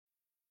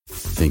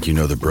Think you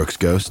know the Brooks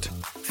Ghost?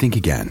 Think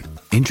again.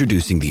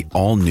 Introducing the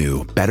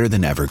all-new,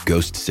 better-than-ever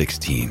Ghost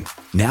 16.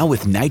 Now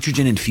with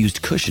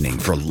nitrogen-infused cushioning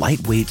for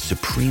lightweight,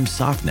 supreme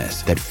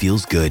softness that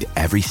feels good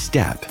every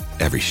step,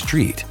 every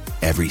street,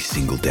 every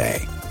single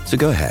day. So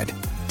go ahead,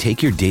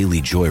 take your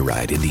daily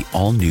joyride in the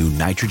all-new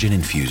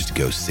nitrogen-infused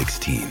Ghost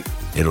 16.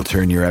 It'll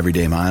turn your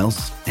everyday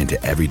miles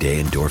into everyday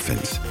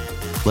endorphins.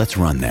 Let's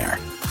run there.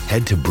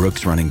 Head to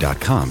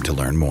brooksrunning.com to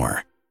learn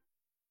more.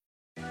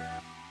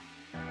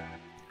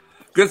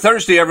 Good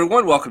Thursday,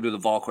 everyone. Welcome to the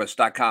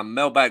VolQuest.com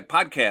Mailbag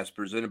podcast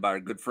presented by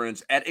our good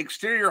friends at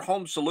Exterior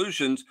Home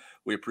Solutions.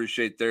 We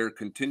appreciate their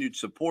continued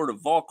support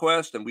of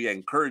VolQuest, and we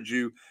encourage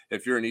you,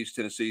 if you're in East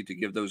Tennessee, to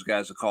give those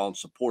guys a call and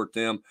support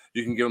them.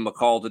 You can give them a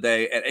call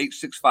today at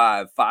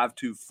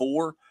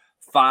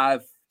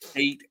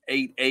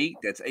 865-524-5888.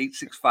 That's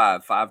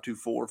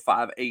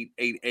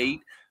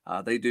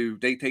 865-524-5888.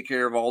 They take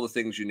care of all the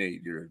things you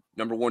need. Your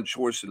number one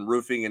choice in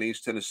roofing in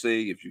East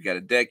Tennessee. If you got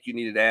a deck you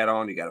need an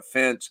add-on, you got a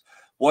fence,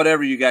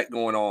 whatever you got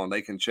going on,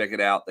 they can check it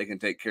out. They can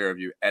take care of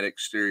you at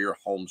Exterior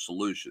Home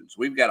Solutions.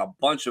 We've got a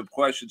bunch of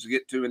questions to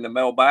get to in the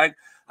mailbag.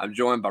 I'm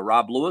joined by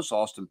Rob Lewis,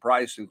 Austin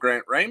Price, and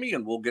Grant Ramey,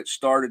 and we'll get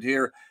started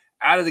here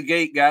out of the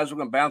gate, guys. We're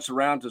going to bounce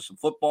around to some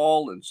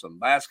football and some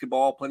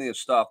basketball, plenty of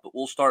stuff, but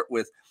we'll start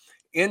with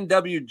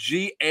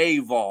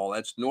NWGA Vol.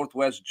 That's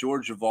Northwest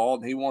Georgia Vol,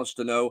 and he wants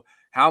to know,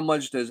 how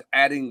much does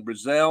adding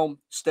Brazel,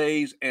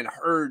 Stays, and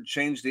Hurd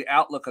change the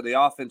outlook of the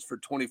offense for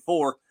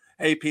 24?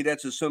 AP,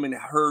 that's assuming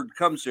Hurd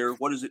comes here.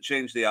 What does it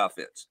change the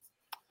offense?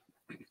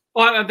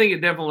 Well, I think it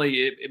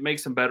definitely it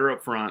makes them better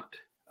up front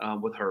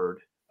with Hurd.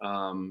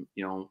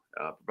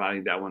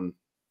 Providing that one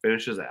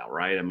finishes out,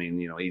 right? I mean,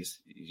 he's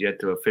yet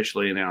to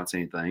officially announce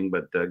anything,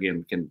 but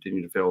again,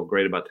 continue to feel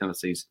great about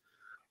Tennessee's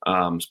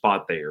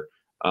spot there.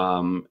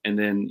 And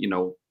then,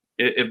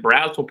 if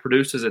Brazel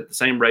produces at the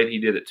same rate he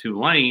did at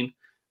Tulane,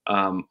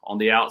 on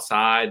the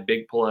outside,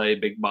 big play,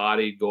 big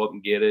body, go up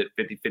and get it,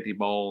 50-50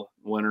 ball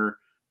winner.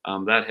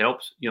 That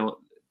helps.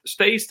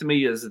 Stays to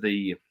me is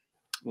the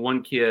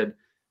one kid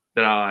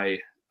that I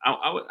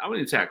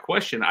wouldn't say I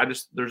question.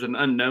 There's an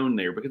unknown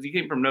there because he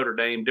came from Notre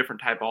Dame,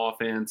 different type of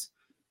offense.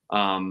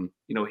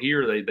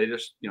 Here they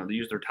just, they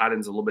use their tight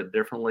ends a little bit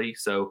differently.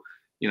 So,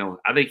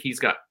 I think he's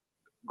got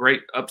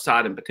great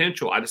upside and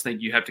potential. I just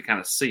think you have to kind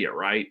of see it,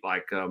 right?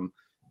 Like,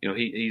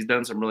 he's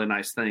done some really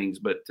nice things,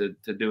 but to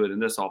do it in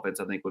this offense,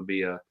 I think would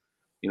be a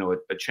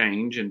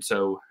change. And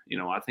so,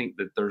 I think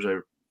that there's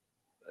an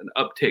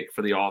uptick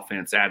for the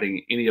offense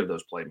adding any of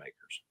those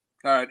playmakers.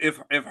 All right.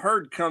 If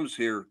Hurd comes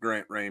here,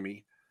 Grant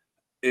Ramey,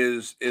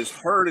 is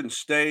Hurd and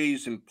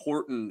Stays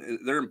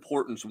important? Their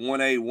importance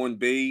 1A,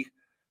 1B,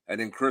 and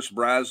then Chris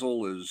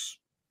Brazel is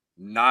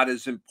not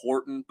as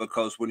important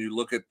because when you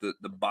look at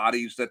the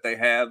bodies that they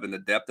have and the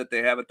depth that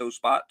they have at those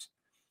spots?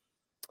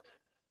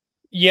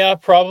 Yeah,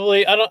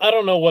 probably. I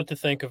don't know what to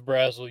think of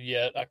Brazel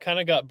yet. I kind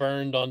of got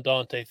burned on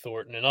Dante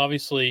Thornton, and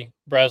obviously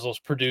Brazel's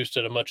produced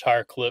at a much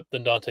higher clip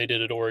than Dante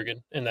did at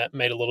Oregon, and that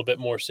made a little bit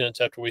more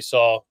sense after we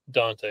saw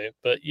Dante.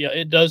 But yeah,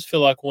 it does feel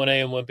like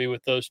 1A and 1B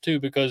with those two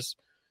because,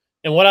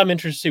 and what I'm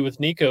interested to see with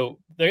Nico,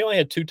 they only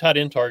had 2 tight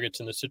end targets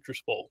in the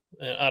Citrus Bowl,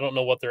 and I don't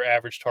know what their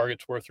average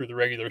targets were through the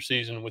regular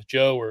season with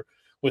Joe or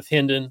with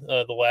Hendon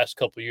the last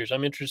couple of years.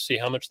 I'm interested to see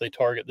how much they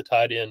target the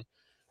tight end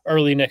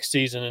early next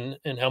season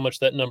and how much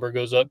that number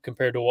goes up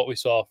compared to what we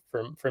saw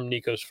from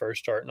Nico's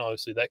first start. And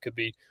obviously that could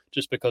be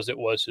just because it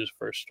was his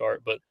first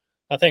start. But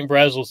I think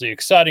Brazel's the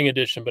exciting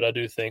addition, but I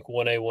do think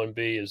 1A,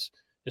 1B is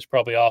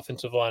probably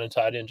offensive line and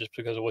tight end just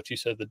because of what you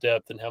said, the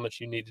depth and how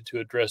much you needed to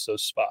address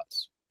those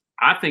spots.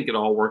 I think it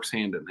all works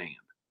hand in hand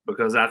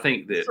because I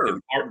think that in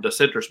part of the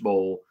Citrus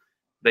Bowl,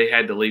 they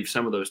had to leave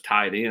some of those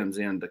tight ends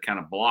in to kind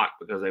of block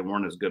because they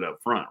weren't as good up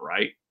front,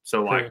 right?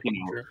 So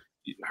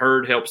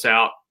Hurd helps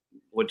out,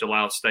 which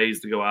allows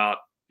Stays to go out,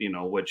 it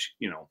all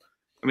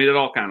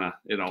kind of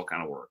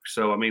works.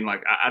 So, I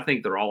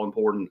think they're all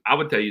important. I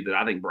would tell you that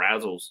I think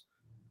Brazel's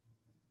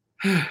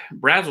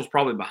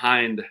probably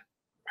behind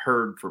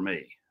Hurd for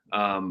me.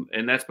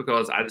 And that's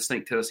because I just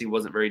think Tennessee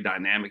wasn't very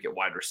dynamic at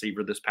wide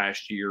receiver this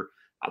past year.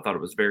 I thought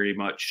it was very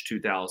much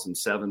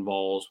 2007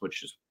 Vols,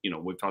 which is,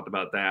 we've talked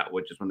about that,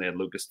 which is when they had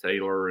Lucas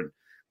Taylor and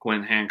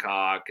Quinn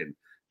Hancock and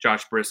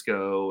Josh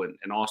Briscoe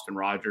and Austin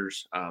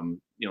Rogers,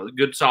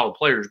 good solid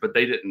players, but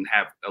they didn't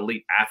have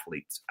elite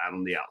athletes out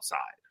on the outside,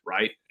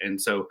 right?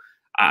 And so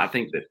I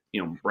think that,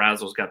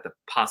 Brazel's got the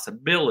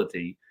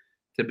possibility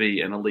to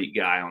be an elite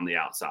guy on the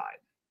outside.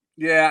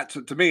 Yeah,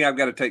 to me, I've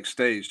got to take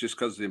Stays just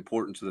because of the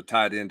importance of the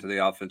tight end to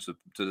the offensive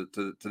to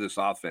this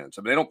offense.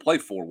 I mean, they don't play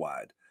 4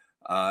 wide.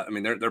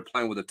 They're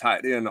playing with a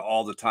tight end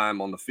all the time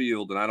on the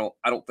field, and I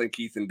don't think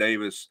Ethan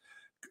Davis.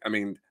 I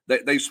mean,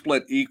 they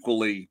split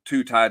equally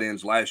 2 tight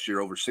ends last year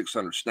over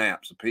 600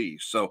 snaps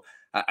apiece. So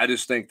I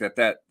just think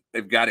that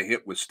they've got to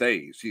hit with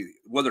Stays.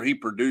 Whether he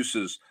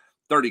produces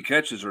 30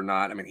 catches or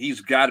not, he's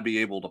got to be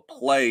able to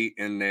play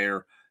in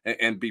there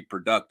and be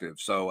productive.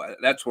 So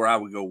that's where I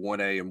would go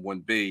 1A and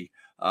 1B.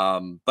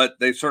 But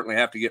they certainly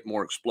have to get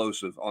more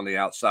explosive on the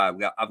outside.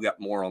 I've got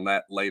more on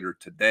that later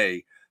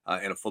today.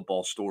 in a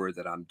football story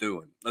that I'm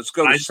doing. Let's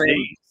go to Sam.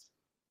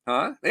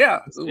 Huh? Yeah,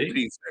 a little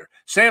tease there.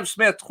 Sam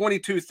Smith,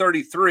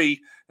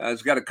 2233,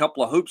 has got a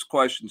couple of hoops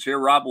questions here.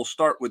 Rob, we'll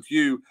start with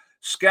you.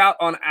 Scout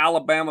on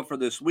Alabama for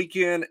this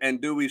weekend, and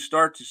do we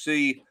start to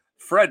see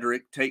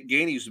Frederick take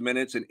Gainey's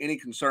minutes, and any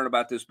concern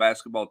about this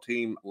basketball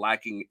team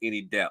lacking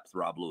any depth,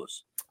 Rob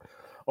Lewis?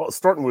 Well,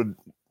 starting with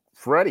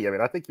Freddie, I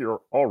mean, I think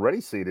you're already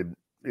seated,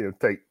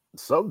 take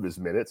some of his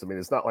minutes. I mean,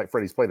 it's not like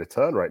Freddie's playing a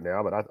ton right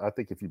now, but I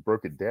think if you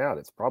broke it down,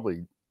 it's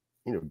probably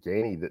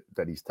Gainey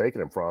that he's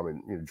taking him from.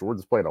 And,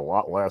 Jordan's playing a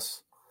lot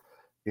less,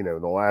 in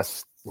the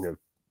last,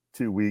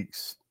 2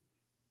 weeks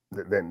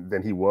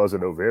than he was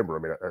in November. I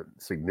mean,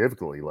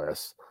 significantly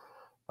less.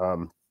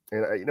 And,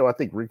 I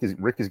think Rick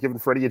is giving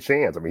Freddie a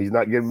chance. I mean, he's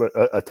not giving him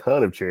a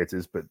ton of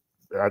chances, but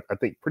I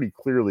think pretty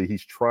clearly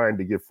he's trying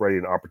to give Freddie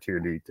an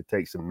opportunity to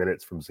take some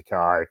minutes from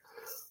Zakai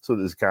so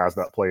that Zakai's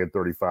not playing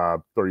 35,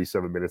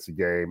 37 minutes a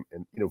game.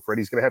 And,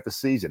 Freddie's going to have to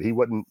seize it. He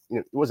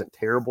wasn't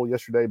terrible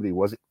yesterday, but he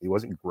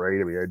wasn't great.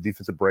 I mean, he had a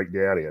defensive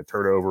breakdown. He had a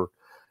turnover.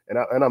 And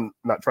I'm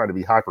not trying to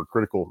be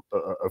hypercritical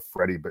of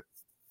Freddie, but,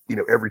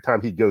 every time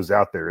he goes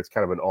out there, it's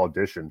kind of an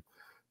audition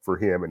for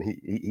him. And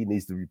he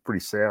needs to be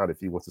pretty sound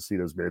if he wants to see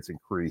those minutes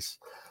increase.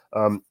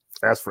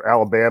 As for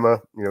Alabama,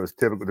 it's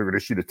typical. They're going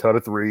to shoot a ton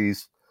of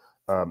threes.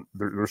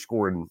 They're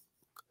scoring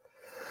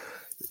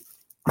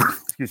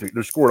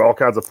they're scoring all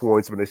kinds of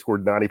points. I mean, they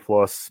scored 90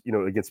 plus,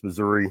 against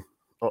Missouri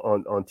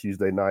on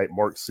Tuesday night.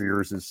 Mark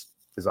Sears is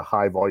a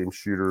high volume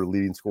shooter,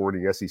 leading scorer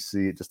in the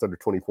SEC at just under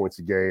 20 points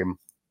a game.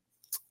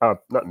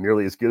 Not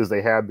nearly as good as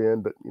they have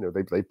been, but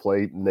they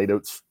play Nate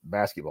Oates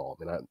basketball.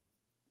 I mean,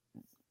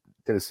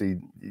 Tennessee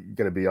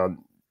going to be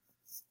on,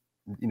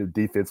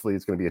 defensively,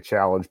 it's going to be a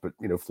challenge, but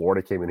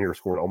Florida came in here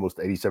scoring almost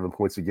 87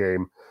 points a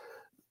game.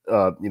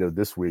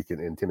 This week,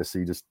 and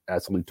Tennessee just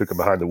absolutely took them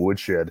behind the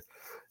woodshed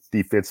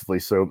defensively.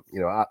 So,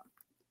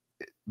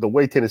 the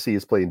way Tennessee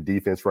is playing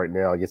defense right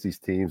now against these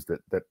teams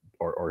that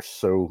are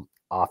so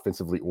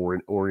offensively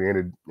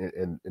oriented,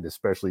 and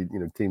especially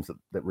teams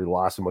that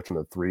rely so much on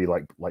the three,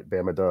 like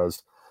Bama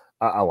does.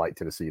 I like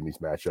Tennessee in these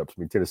matchups. I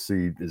mean,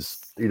 Tennessee is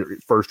either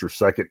first or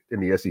second in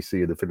the SEC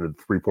in defending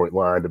the 3-point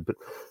line,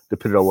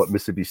 depending on what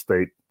Mississippi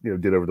State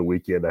did over the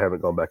weekend. I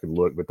haven't gone back and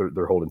looked, but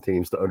they're holding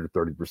teams to under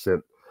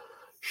 30%.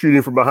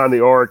 Shooting from behind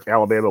the arc.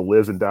 Alabama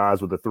lives and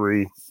dies with a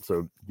three.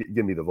 So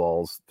give me the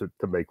Vols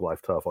to make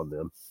life tough on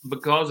them.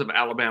 Because of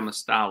Alabama's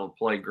style of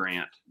play,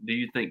 Grant, do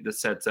you think this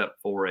sets up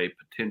for a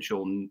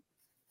potential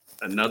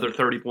another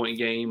 30-point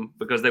game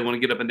because they want to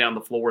get up and down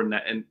the floor, and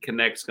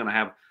Knecht's going to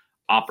have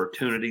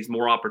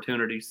more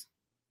opportunities?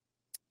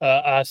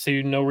 I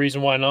see no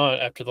reason why not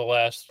after the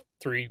last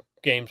 3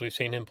 games we've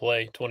seen him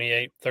play,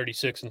 28,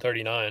 36, and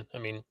 39. I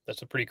mean,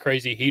 that's a pretty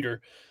crazy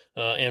heater.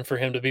 And for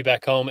him to be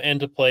back home and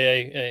to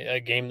play a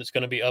game that's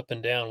going to be up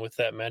and down with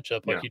that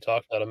matchup, like you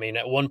talked about. I mean,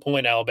 at one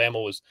point, Alabama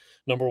was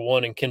number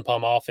 1 in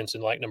KenPom offense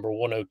and like number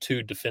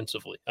 102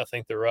 defensively. I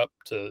think they're up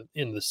to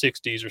in the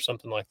 60s or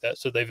something like that.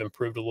 So they've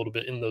improved a little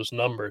bit in those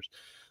numbers.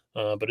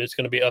 But it's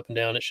going to be up and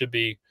down. It should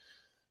be,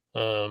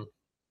 I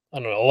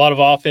don't know, a lot of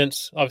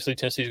offense. Obviously,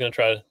 Tennessee's going to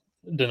try to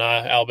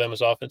deny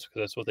Alabama's offense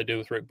because that's what they do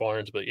with Rick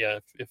Barnes. But yeah,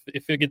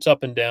 if it gets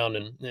up and down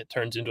and it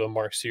turns into a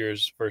Mark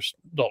Sears versus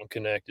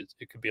Dalton Knecht,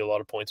 it could be a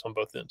lot of points on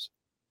both ends.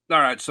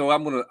 All right, so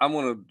I'm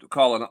gonna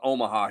call an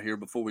Omaha here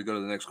before we go to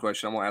the next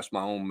question. I'm gonna ask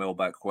my own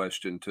mailbag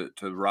question to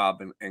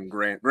Rob and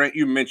Grant. Grant,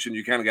 you mentioned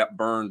you kind of got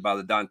burned by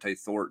the Dante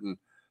Thornton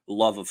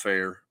love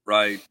affair,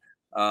 right?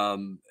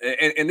 And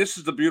this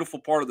is the beautiful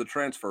part of the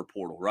transfer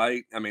portal,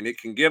 right? I mean, it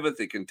can give it,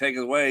 it can take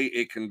it away,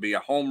 it can be a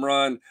home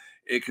run,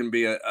 it can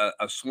be a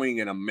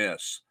swing and a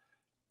miss.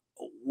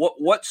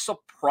 What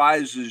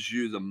surprises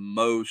you the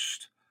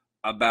most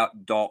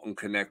about Dalton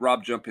Knecht?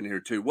 Rob, jump in here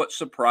too. What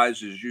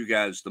surprises you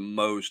guys the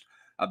most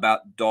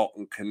about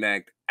Dalton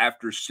Knecht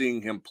after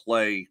seeing him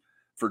play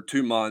for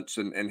 2 months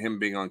and him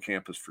being on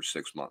campus for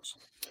 6 months?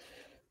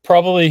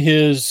 Probably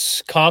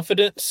his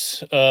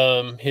confidence,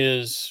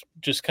 his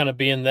just kind of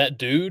being that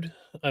dude.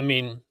 I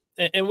mean,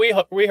 and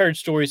we heard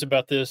stories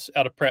about this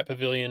out of Pratt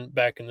Pavilion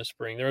back in the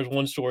spring. There was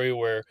one story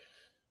where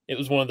it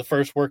was one of the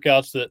first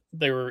workouts that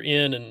they were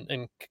in,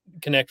 and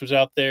Knecht was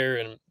out there,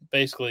 and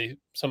basically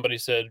somebody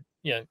said,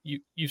 "Yeah,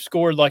 you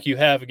scored like you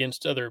have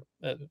against other,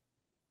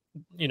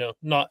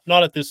 not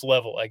at this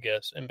level, I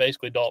guess." And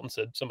basically Dalton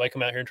said, "Somebody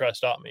come out here and try to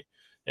stop me."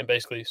 And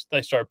basically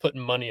they started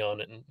putting money on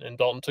it, and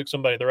Dalton took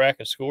somebody to the rack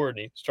and scored,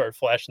 and he started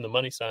flashing the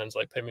money signs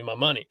like, "Pay me my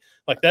money."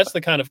 Like, that's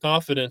the kind of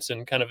confidence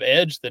and kind of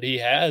edge that he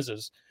has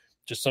as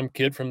just some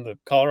kid from the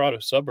Colorado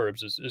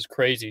suburbs is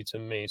crazy to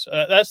me.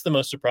 So that's the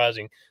most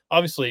surprising.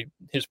 Obviously,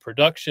 his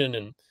production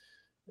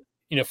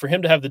and, for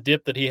him to have the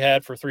dip that he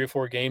had for 3 or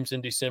 4 games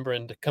in December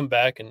and to come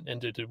back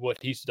and to do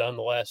what he's done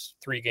the last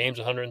 3 games,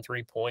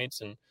 103 points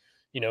and,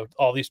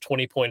 all these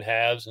 20-point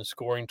halves and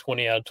scoring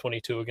 20 out of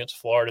 22 against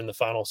Florida in the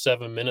final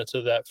 7 minutes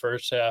of that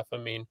first half. I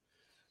mean,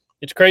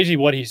 it's crazy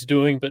what he's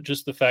doing, but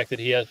just the fact that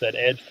he has that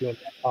edge to him,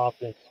 that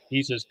confidence,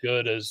 he's as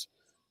good as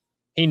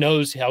he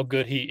knows how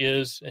good he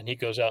is, and he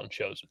goes out and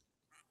shows it.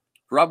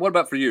 Rob, what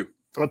about for you?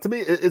 Well, to me,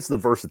 it's the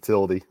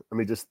versatility. I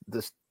mean, just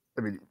this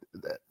I mean,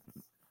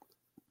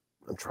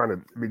 I'm trying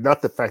to. I mean,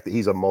 not the fact that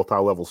he's a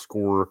multi-level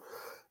scorer,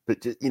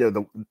 but just,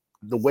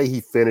 the way he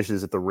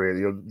finishes at the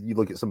rim. You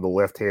look at some of the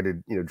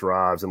left-handed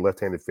drives and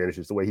left-handed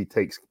finishes. The way he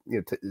takes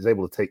is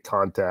able to take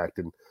contact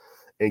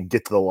and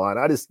get to the line.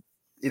 I just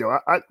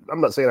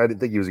I'm not saying I didn't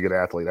think he was a good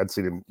athlete. I'd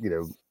seen him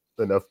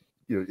enough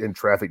in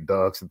traffic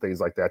dunks and things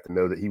like that to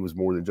know that he was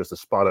more than just a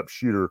spot-up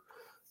shooter.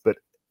 But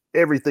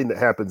everything that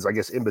happens, I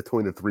guess, in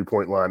between the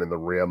 3-point line and the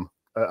rim,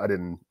 I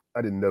didn't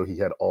know he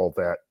had all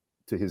that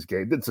to his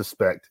game. Didn't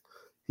suspect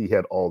he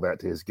had all that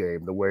to his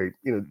game. The way,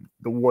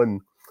 the one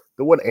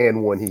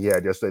he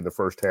had yesterday in the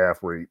first half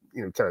where he,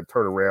 kind of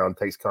turn around,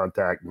 takes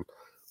contact and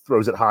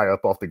throws it high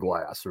up off the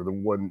glass, or the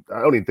one,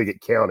 I don't even think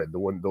it counted, the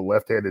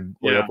left-handed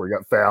layup where he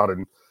got fouled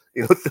and,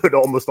 threw it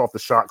almost off the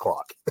shot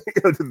clock.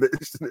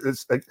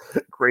 It's a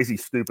crazy,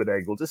 stupid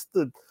angle. Just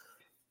the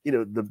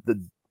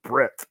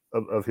breadth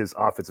of his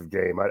offensive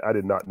game. I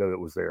did not know it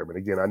was there. But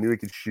again, I knew he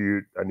could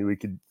shoot. I knew he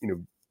could,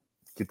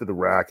 get to the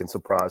rack and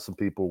surprise some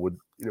people with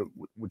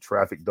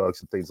traffic dunks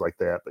and things like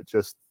that. But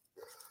just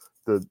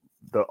the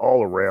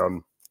all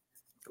around,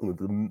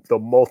 the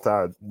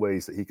multi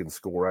ways that he can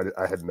score,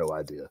 I had no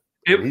idea.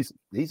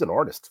 He's an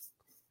artist.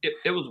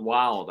 It was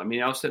wild. I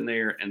mean, I was sitting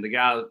there, and the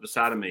guy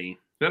beside of me,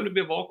 who happened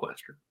to be a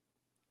Volquester,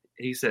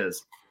 he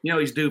says,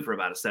 he's due for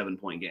about a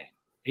 7-point game.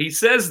 He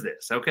says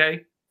this,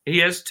 okay? He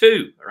has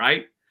 2,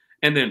 right?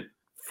 And then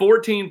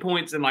 14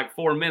 points in like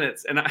 4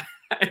 minutes. And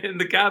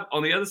the guy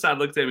on the other side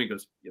looks at me and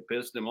goes, "You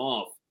pissed him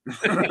off."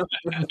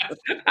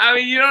 I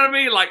mean, you know what I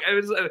mean? Like, it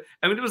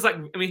was like,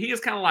 he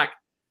is kind of like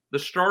the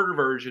starter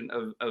version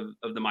of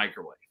the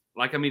microwave.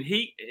 Like, I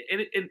mean,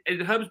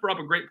 and Hubs brought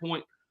up a great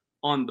point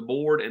on the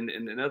board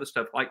and other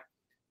stuff. Like,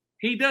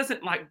 he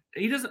doesn't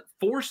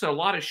force a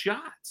lot of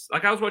shots.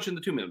 Like, I was watching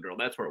the 2-minute drill.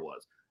 That's where it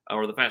was,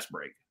 or the fast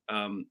break.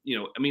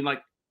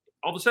 Like,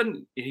 all of a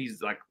sudden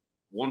he's like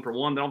 1 for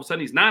 1. Then all of a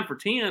sudden he's 9 for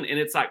 10, and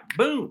it's like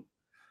boom.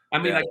 I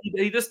mean, like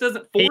he just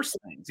doesn't force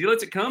things. He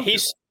lets it come.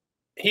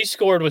 He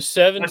scored with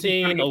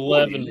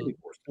 17-11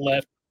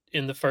 left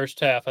in the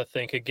first half, I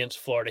think, against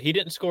Florida. He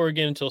didn't score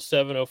again until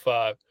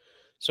 7:05.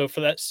 So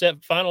for that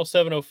final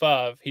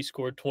 7:05, he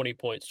scored 20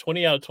 points.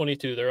 20 out of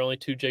 22. There are only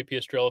 2 JP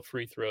Estrella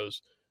free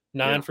throws.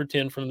 9 for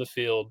 10 from the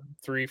field.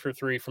 3 for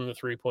 3 from the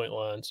 3-point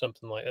line.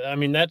 Something like that. I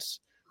mean, that's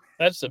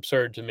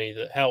absurd to me,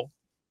 that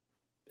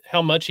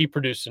how much he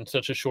produced in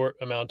such a short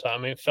amount of time.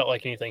 I mean, it felt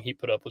like anything he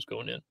put up was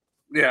going in.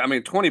 Yeah, I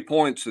mean, 20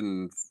 points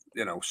in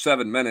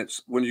 7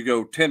 minutes. When you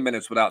go 10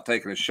 minutes without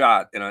taking a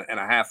shot in a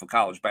half of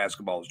college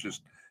basketball is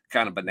just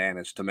kind of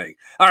bananas to me.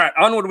 All right,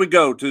 onward we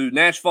go to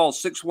Nashville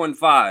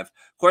 615.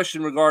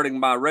 Question regarding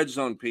my red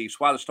zone piece: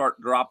 why the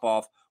start drop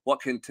off? What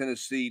can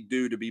Tennessee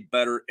do to be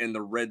better in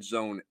the red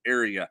zone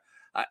area?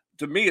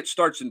 To me, it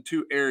starts in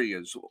 2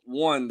 areas.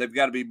 One, they've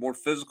got to be more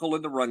physical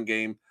in the run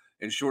game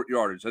and short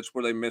yardage. That's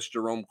where they missed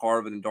Jerome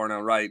Carvin and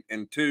Darnell Wright.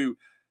 And 2,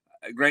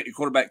 Grant, your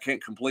quarterback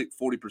can't complete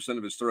 40%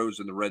 of his throws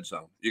in the red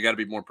zone. You got to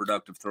be more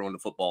productive throwing the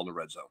football in the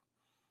red zone.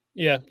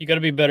 Yeah, you got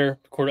to be better.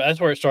 That's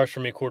where it starts for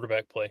me,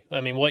 quarterback play. I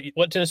mean,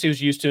 what Tennessee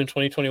was used to in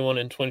 2021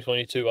 and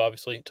 2022,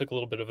 obviously, took a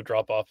little bit of a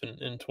drop-off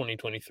in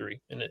 2023.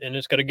 And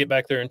it's got to get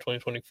back there in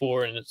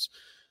 2024. And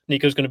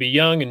Nico's going to be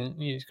young,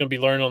 and he's going to be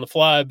learning on the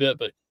fly a bit,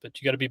 but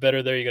you got to be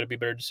better there. You got to be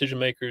better decision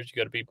makers. You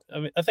got to be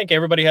 – I think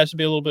everybody has to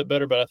be a little bit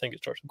better, but I think it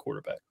starts with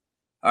quarterback.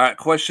 All right,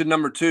 question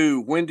number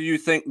 2. When do you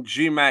think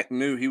GMAC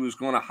knew he was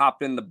going to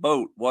hop in the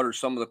boat? What are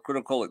some of the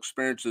critical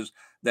experiences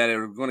that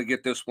are going to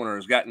get this one or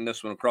has gotten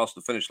this one across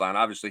the finish line?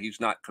 Obviously, he's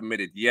not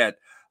committed yet.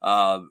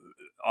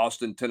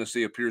 Austin,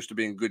 Tennessee appears to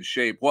be in good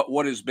shape.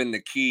 What has been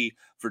the key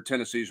for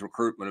Tennessee's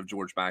recruitment of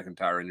George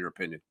McIntyre, in your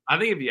opinion? I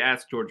think if you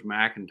ask George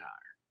McIntyre,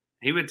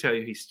 he would tell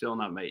you he's still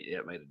not made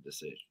a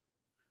decision.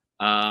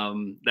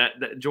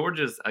 That George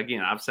is, again,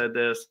 I've said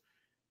this.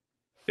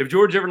 If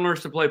George ever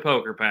learns to play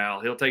poker, pal,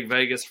 he'll take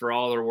Vegas for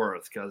all they're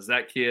worth, because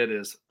that kid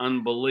is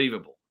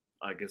unbelievable.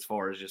 Like, as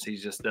far as he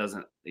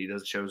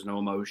shows no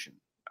emotion.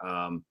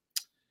 I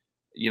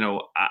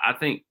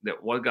think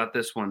that what got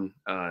this one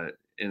to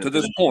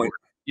this point.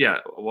 Yeah,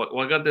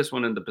 what got this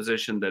one in the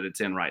position that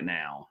it's in right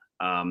now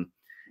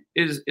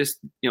is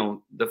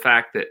the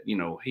fact that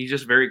he's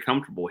just very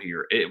comfortable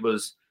here. It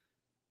was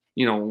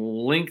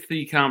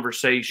lengthy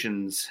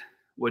conversations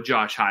with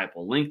Josh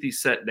Heupel, lengthy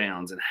set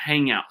downs and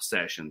hangout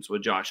sessions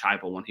with Josh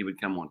Heupel when he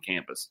would come on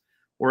campus.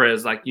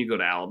 Whereas, like, you go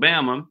to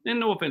Alabama, and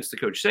no offense to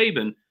Coach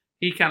Saban,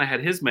 he kind of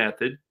had his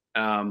method,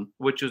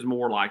 which is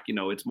more like,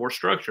 it's more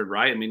structured,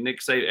 right? I mean,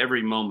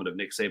 every moment of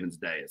Nick Saban's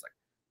day is like,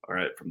 all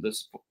right, from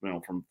this,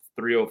 from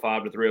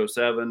 3:05 to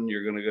 3:07,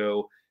 you're going to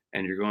go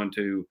and you're going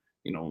to,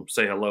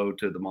 say hello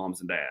to the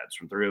moms and dads.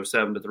 From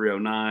 3:07 to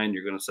 3:09,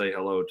 you're going to say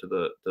hello to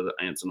the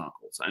aunts and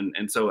uncles.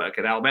 And so, like,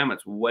 at Alabama,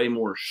 it's way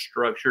more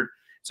structured.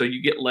 So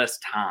you get less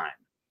time.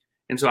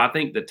 And so I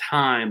think the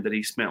time that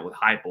he spent with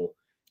Heupel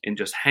and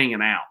just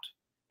hanging out,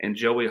 and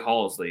Joey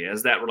Halsley,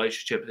 as that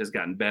relationship has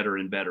gotten better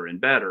and better and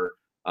better,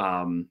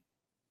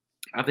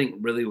 I think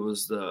really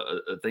was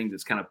the thing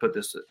that's kind of put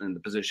this in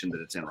the position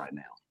that it's in right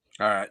now.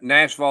 All right.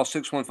 Nashville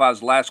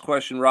 615's last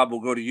question. Rob, will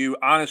go to you.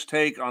 Honest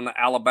take on the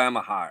Alabama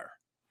hire.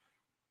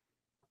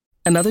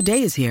 Another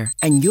day is here,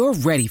 and you're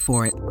ready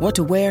for it. What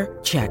to wear?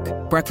 Check.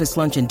 Breakfast,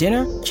 lunch, and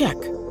dinner? Check.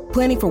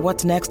 Planning for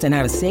what's next and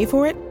how to save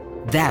for it?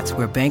 That's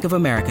where Bank of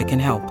America can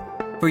help.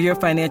 For your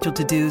financial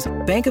to-dos,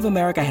 Bank of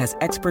America has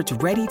experts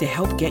ready to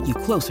help get you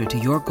closer to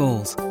your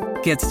goals.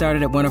 Get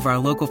started at one of our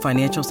local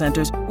financial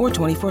centers or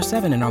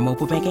 24/7 in our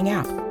mobile banking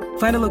app.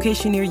 Find a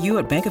location near you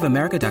at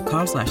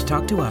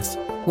bankofamerica.com/talktous.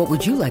 What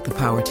would you like the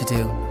power to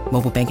do?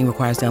 Mobile banking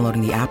requires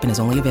downloading the app and is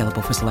only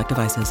available for select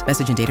devices.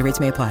 Message and data rates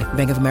may apply.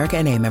 Bank of America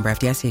N.A., member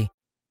FDIC.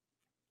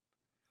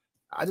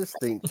 I just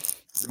think,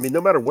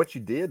 no matter what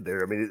you did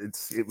there,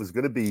 it was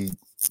going to be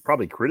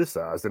probably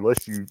criticized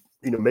unless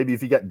maybe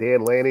if you got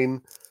Dan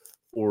Lanning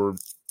or,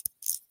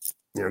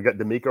 got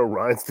D'Amico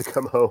Ryans to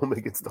come home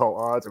against all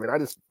odds.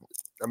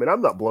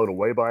 I'm not blown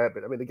away by it,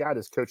 but the guy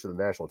just coached in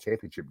the national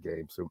championship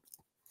game. So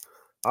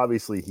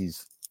obviously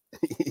he's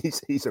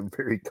a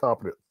very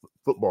competent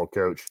football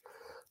coach,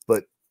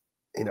 but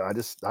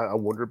I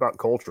wonder about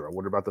culture. I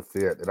wonder about the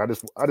fit. And I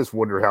just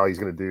wonder how he's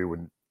going to do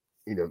when,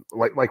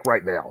 like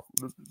right now,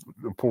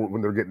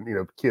 when they're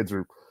getting, kids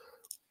are,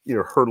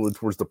 hurtling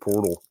towards the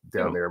portal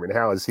down there.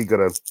 How is he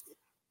going to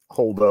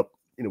hold up,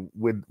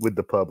 with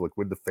the public,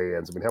 with the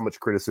fans? How much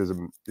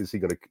criticism is he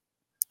going to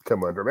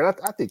come under?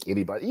 I think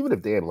anybody, even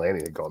if Dan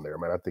Lanning had gone there,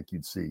 I think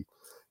you'd see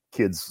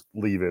kids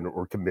leaving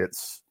or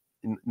commits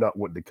not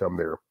wanting to come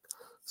there.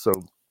 So,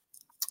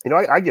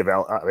 I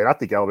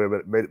think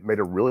Alabama made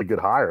a really good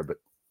hire,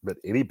 but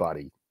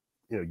anybody,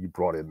 you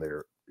brought in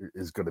there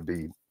is going to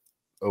be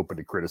open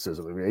to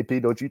criticism.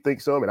 AP, don't you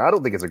think so? I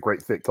don't think it's a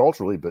great fit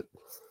culturally, but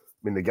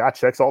the guy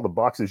checks all the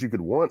boxes you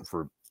could want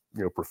for,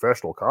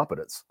 professional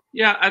competence.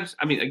 Yeah.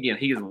 Again,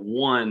 he is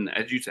one,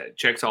 as you said,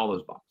 checks all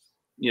those boxes.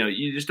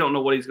 You just don't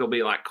know what he's going to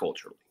be like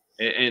culturally.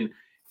 And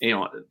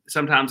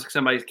sometimes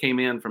somebody's came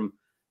in from,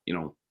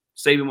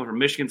 Saban went from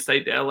Michigan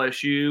State to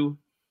LSU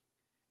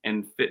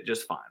and fit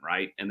just fine,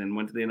 right? And then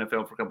went to the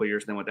NFL for a couple of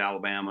years, and then went to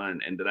Alabama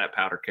and to that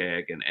powder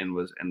keg and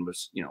was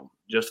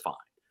just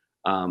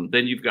fine.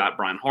 Then you've got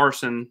Brian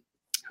Harsin,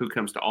 who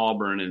comes to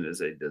Auburn and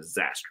is a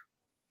disaster.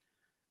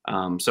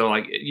 So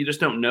you just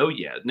don't know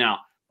yet. Now,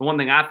 the one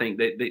thing I think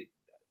they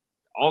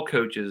all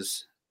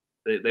coaches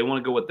they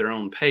want to go at their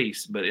own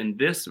pace, but in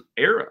this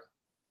era,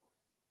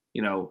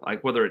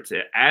 whether it's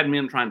an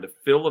admin trying to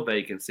fill a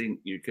vacancy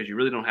because you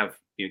really don't have,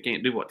 you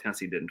can't do what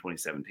Tennessee did in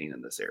 2017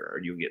 in this era, or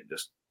you get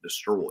just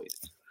destroyed.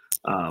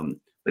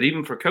 But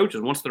even for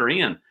coaches, once they're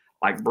in,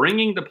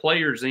 bringing the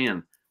players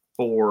in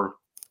for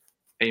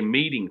a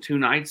meeting 2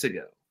 nights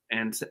ago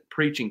and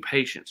preaching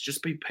patience,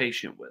 just be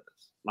patient with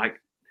us.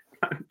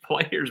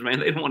 Players, man,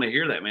 they don't want to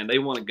hear that, man. They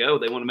want to go.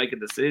 They want to make a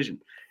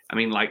decision.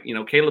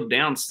 Caleb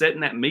Downs sat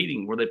in that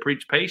meeting where they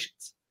preached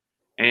patience.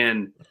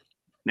 And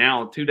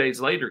now 2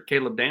 days later,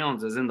 Caleb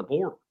Downs is in the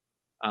portal.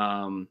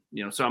 I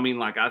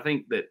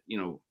think that,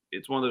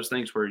 it's one of those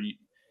things where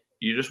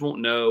you just won't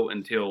know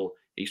until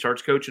he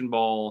starts coaching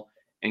ball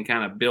and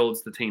kind of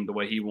builds the team the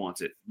way he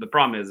wants it. The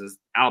problem is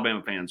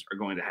Alabama fans are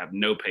going to have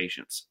no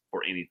patience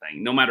for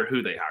anything, no matter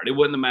who they hired. It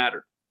wouldn't have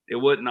mattered. It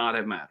would not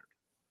have mattered.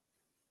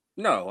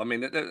 No,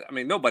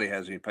 nobody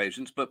has any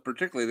patience, but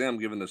particularly them,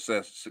 given the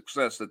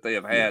success that they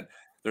have had,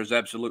 there's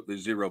absolutely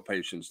zero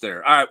patience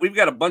there. All right, we've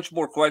got a bunch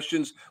more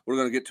questions. We're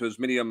going to get to as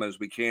many of them as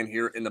we can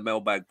here in the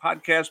Mailbag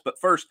podcast. But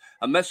first,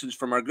 a message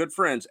from our good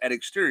friends at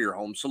Exterior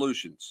Home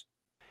Solutions.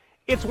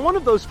 It's one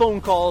of those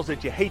phone calls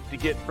that you hate to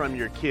get from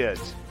your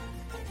kids.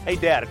 Hey,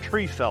 Dad, a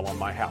tree fell on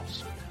my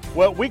house.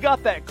 Well, we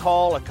got that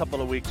call a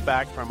couple of weeks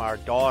back from our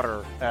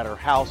daughter at her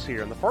house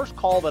here. And the first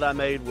call that I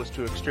made was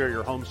to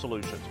Exterior Home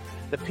Solutions.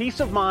 The peace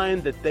of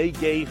mind that they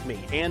gave me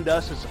and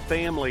us as a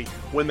family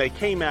when they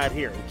came out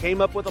here and came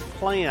up with a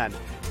plan,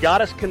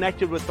 got us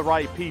connected with the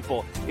right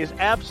people, is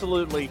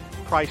absolutely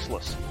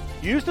priceless.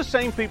 Use the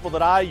same people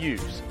that I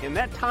use. In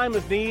that time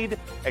of need,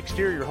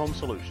 Exterior Home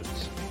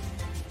Solutions.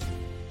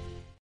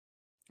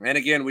 And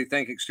again, we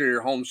thank Exterior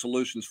Home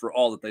Solutions for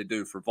all that they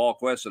do for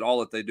VolQuest and all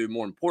that they do,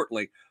 more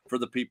importantly, for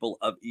the people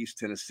of East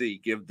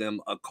Tennessee. Give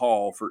them a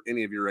call for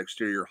any of your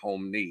exterior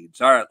home needs.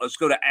 All right, let's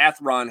go to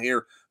Athron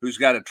here, who's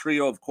got a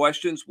trio of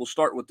questions. We'll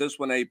start with this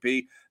one,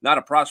 AP. Not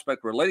a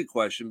prospect-related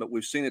question, but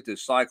we've seen it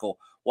this cycle.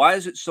 Why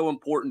is it so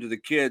important to the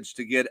kids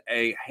to get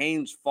a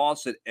Haynes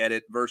Fawcett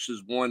edit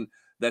versus one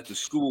that the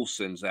school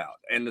sends out?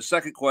 And the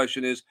second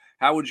question is,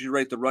 how would you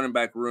rate the running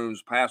back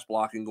room's pass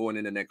blocking going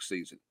into next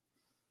season?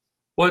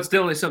 Well, it's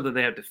definitely something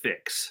they have to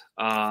fix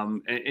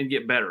and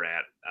get better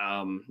at.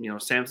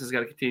 Samson's got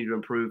to continue to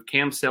improve.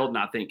 Cam Seldon,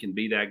 I think, can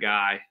be that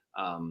guy.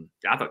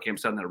 I thought Cam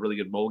Seldon had a really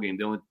good bowl game.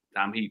 The only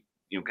time he,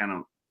 kind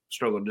of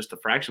struggled just a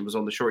fraction was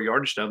on the short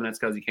yardage stuff, and that's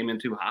because he came in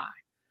too high.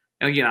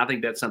 And again, I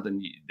think that's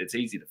something that's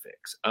easy to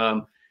fix.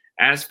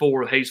 As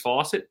for Hayes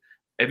Fawcett,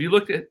 have you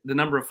looked at the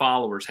number of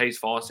followers Hayes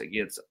Fawcett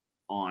gets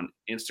on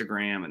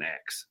Instagram and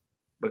X?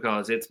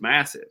 Because it's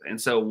massive. And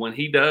so when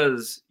he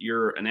does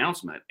your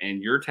announcement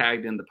and you're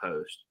tagged in the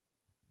post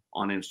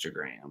on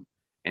Instagram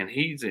and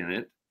he's in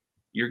it,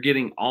 you're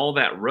getting all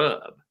that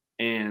rub.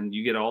 and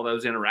you get all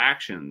those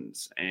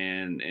interactions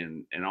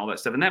and all that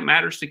stuff. And that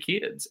matters to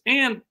kids.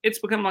 And it's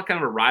become like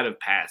kind of a rite of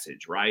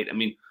passage, right? I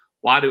mean,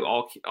 why do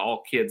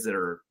all kids that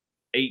are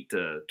 8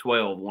 to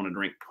 12 want to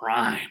drink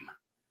Prime?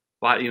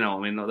 Why, they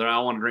all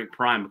want to drink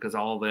Prime because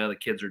all the other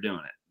kids are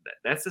doing it.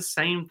 That's the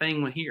same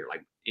thing with here.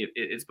 Like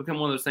it's become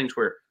one of those things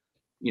where,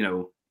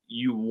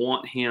 you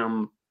want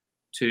him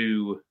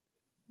to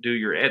do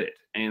your edit.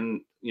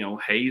 And,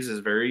 Hayes is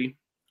very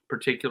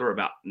particular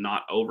about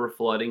not over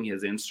flooding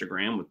his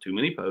Instagram with too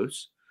many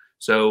posts.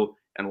 So,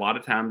 and a lot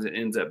of times it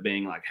ends up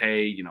being like,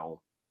 hey,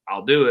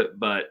 I'll do it,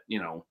 but,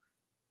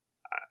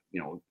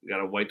 got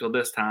to wait till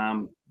this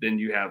time. Then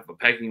you have a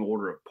pecking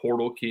order of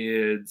portal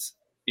kids,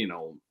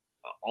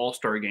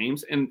 all-star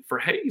games. And for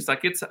Hayes,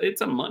 like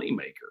it's a money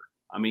maker.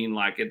 I mean,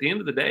 like at the end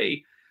of the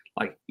day,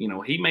 like,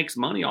 he makes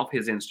money off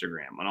his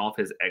Instagram and off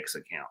his X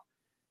account.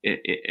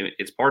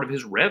 It's part of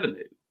his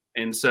revenue.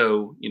 And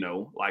so,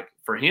 like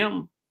for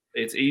him,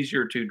 it's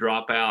easier to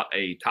drop out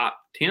a top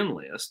 10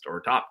 list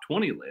or top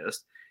 20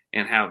 list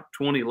and have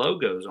 20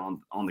 logos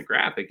on the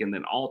graphic, and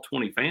then all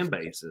 20 fan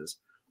bases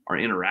are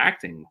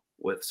interacting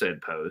with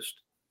said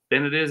post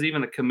than it is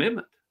even a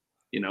commitment,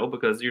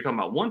 because you're talking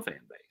about one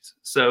fan base.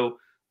 So,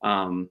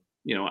 I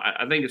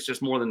think it's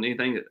just more than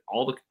anything that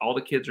all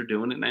the kids are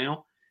doing it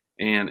now.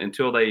 And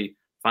until they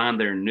find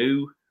their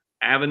new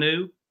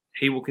avenue,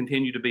 he will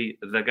continue to be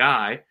the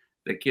guy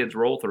that kids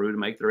roll through to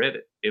make their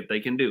edit if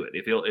they can do it,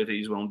 if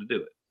he's willing to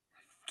do it.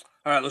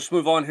 All right, let's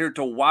move on here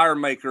to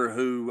Wiremaker,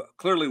 who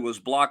clearly was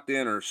blocked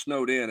in or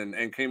snowed in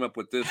and came up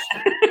with this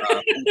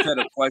set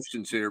of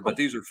questions here, but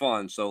these are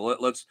fun. So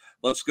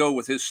let's go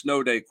with his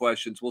snow day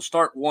questions. We'll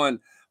start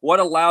one. What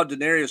allowed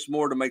Denarius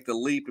Moore to make the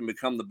leap and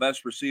become the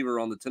best receiver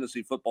on the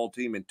Tennessee football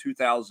team in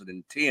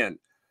 2010?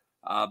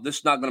 This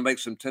is not going to make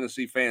some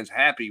Tennessee fans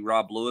happy,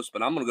 Rob Lewis,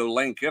 but I'm going to go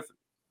Lane Kiffin.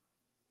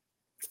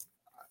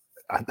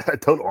 I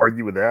don't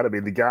argue with that. I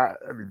mean, the guy.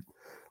 I mean,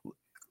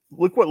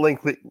 look what Lane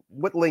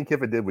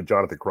Kiffin did with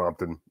Jonathan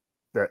Crompton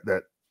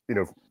that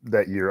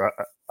year.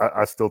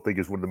 I still think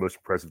is one of the most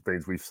impressive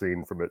things we've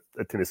seen from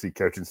a Tennessee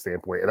coaching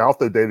standpoint. And I'll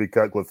throw David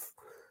Cutcliffe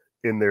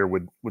in there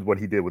with what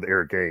he did with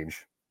Eric Ainge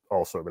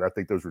also. I mean, I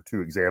think those were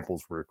two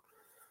examples where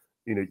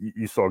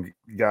you saw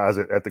guys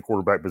at the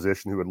quarterback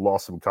position who had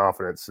lost some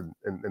confidence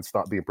and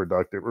stopped being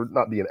productive or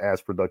not being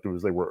as productive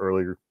as they were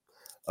earlier.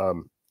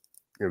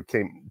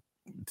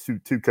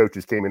 Two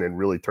coaches came in and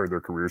really turned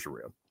their careers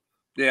around.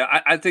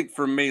 Yeah, I think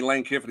for me,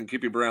 Lane Kiffin and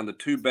Kippy Brown, the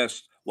two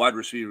best wide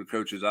receiver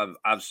coaches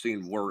I've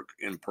seen work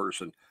in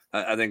person.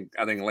 I think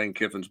Lane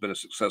Kiffin's been a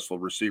successful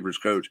receivers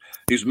coach.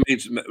 He's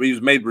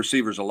made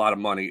receivers a lot of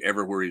money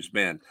everywhere he's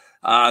been.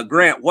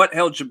 Grant, what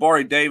held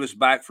Jabari Davis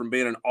back from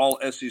being an all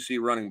SEC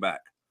running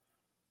back?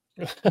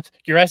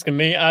 You're asking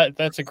me?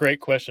 That's a great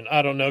question.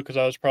 I don't know, because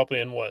I was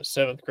probably in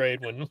 7th grade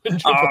when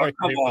Jabari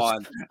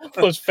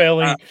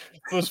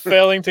was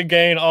failing to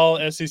gain all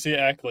SEC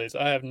accolades.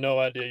 I have no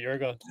idea. You're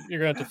going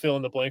to have to fill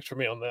in the blanks for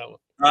me on that one.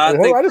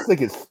 I just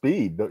think it's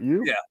speed, don't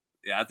you? Yeah.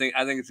 I think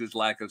it's his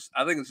lack of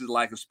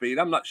speed.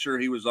 I'm not sure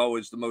he was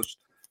always the most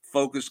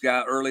focused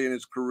guy early in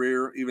his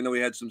career, even though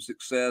he had some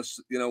success,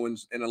 in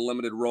a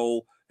limited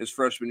role his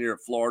freshman year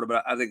at Florida.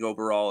 But I think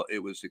overall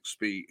it was his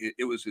speed.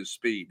 It was his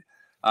speed.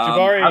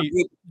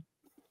 Jabari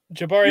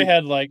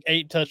had like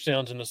 8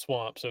 touchdowns in the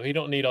swamp, so he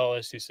don't need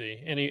all SEC.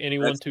 And he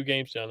won 2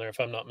 games down there, if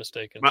I'm not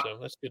mistaken. So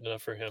that's good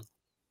enough for him.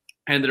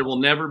 And there will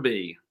never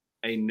be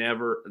a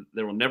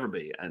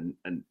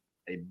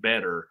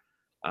better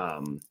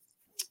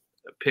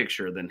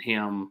picture than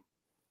him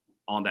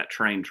on that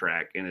train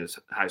track in his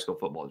high school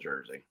football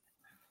jersey.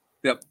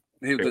 Yep,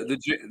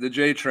 the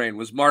J train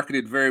was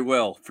marketed very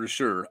well for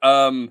sure.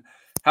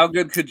 How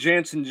good could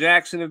Jansen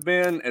Jackson have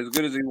been? As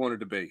good as he wanted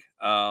to be.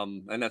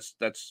 And that's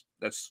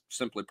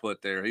simply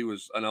put there. He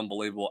was an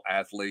unbelievable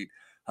athlete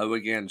who,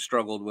 again,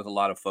 struggled with a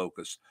lot of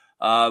focus.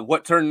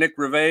 What turned Nick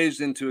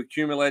Reveiz into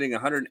accumulating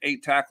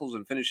 108 tackles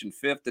and finishing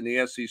 5th in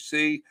the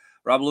SEC?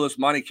 Rob Lewis,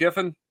 Monty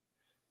Kiffin?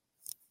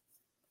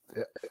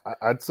 Yeah,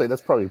 I'd say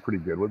that's probably a pretty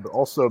good one. But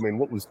also, I mean,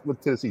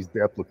 what Tennessee's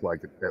depth look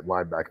like at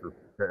linebacker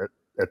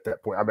at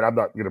that point? I mean, I'm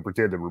not going to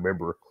pretend to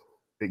remember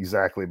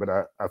exactly, but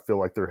I feel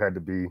like there had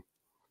to be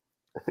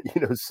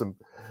some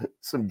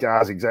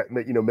guys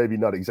maybe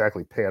not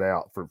exactly pan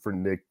out for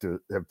Nick to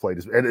have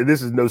played. And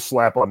this is no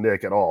slap on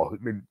Nick at all.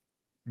 I mean,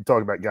 you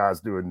talk about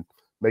guys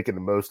making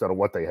the most out of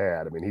what they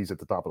had. I mean, he's at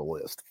the top of the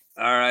list.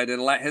 All right.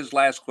 And his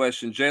last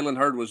question, Jalen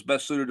Hurd was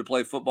best suited to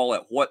play football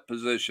at what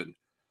position?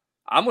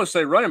 I'm going to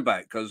say running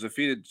back, because if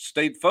he had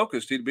stayed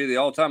focused, he'd be the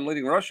all-time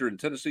leading rusher in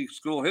Tennessee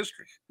school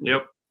history.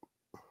 Yep.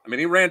 I mean,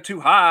 he ran too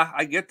high.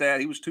 I get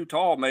that. He was too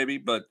tall maybe,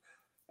 but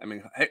I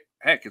mean,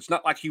 heck, it's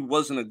not like he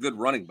wasn't a good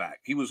running back.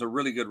 He was a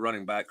really good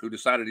running back who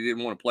decided he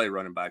didn't want to play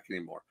running back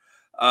anymore.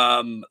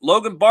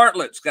 Logan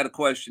Bartlett's got a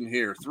question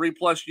here.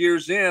 3+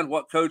 years in,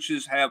 what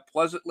coaches have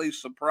pleasantly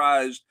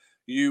surprised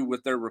you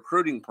with their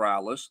recruiting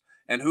prowess,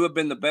 and who have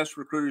been the best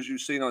recruiters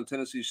you've seen on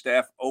Tennessee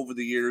staff over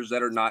the years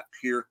that are not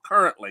here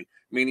currently?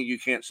 Meaning you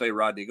can't say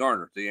Rodney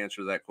Garner to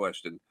answer that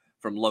question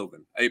from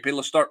Logan. AP,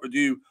 let's start with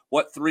you.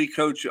 What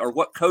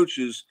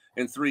coaches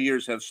in 3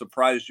 years have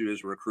surprised you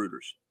as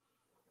recruiters?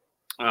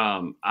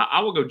 I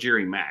will go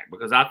Jerry Mack,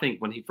 because I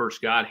think when he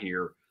first got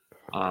here,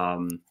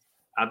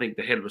 I think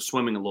the head was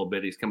swimming a little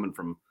bit. He's coming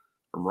from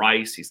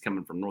Rice. He's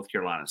coming from North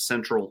Carolina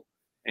Central.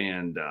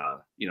 And,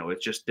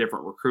 it's just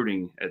different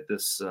recruiting at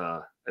this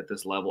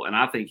level. And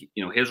I think,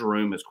 his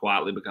room has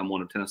quietly become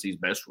one of Tennessee's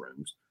best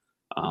rooms.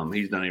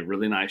 He's done a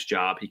really nice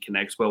job. He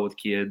connects well with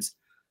kids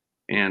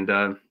and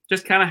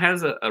just kind of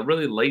has a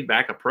really laid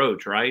back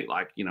approach, right?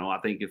 Like, I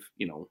think if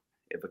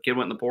a kid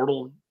went in the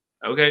portal,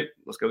 okay,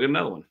 let's go get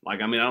another one. I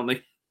don't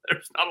think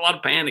there's not a lot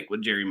of panic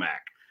with Jerry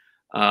Mack.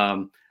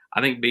 I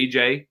think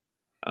BJ,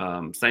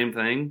 same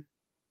thing.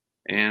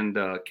 And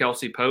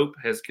Kelsey Pope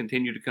has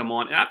continued to come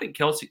on. And I think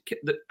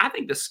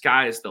the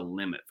sky is the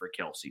limit for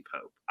Kelsey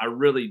Pope. I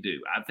really do.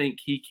 I think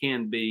he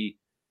can be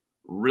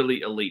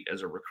really elite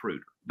as a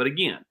recruiter. But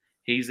again,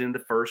 he's in the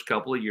first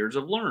couple of years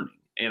of learning.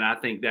 And I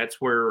think that's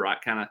where I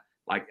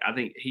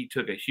think he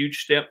took a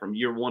huge step from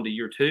year 1 to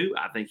year 2.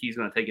 I think he's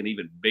going to take an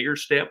even bigger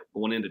step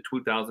going into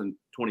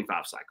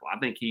 2025 cycle. I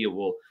think he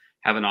will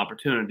have an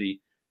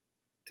opportunity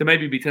to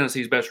maybe be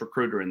Tennessee's best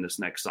recruiter in this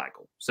next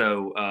cycle.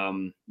 So,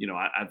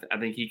 I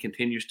think he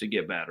continues to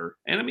get better.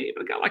 And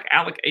even a guy like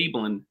Alec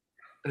Ablin,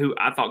 who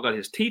I thought got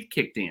his teeth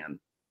kicked in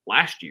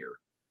last year,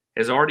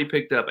 has already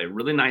picked up a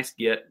really nice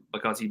get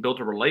because he built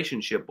a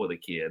relationship with a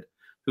kid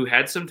who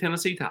had some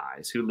Tennessee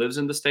ties, who lives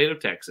in the state of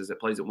Texas, that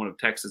plays at one of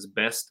Texas'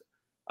 best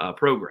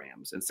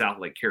programs in South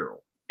Lake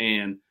Carroll.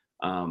 And,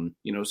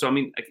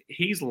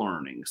 he's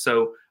learning.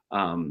 So,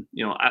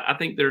 I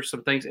think there's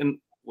some things, and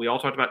we all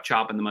talked about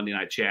Chop in the Monday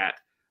Night Chat.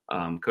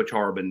 Coach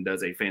Harbin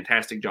does a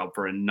fantastic job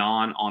for a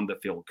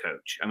non-on-the-field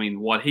coach.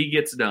 What he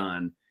gets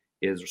done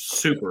is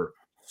super,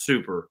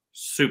 super,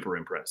 super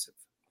impressive.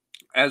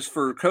 As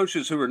for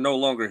coaches who are no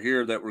longer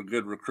here that were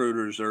good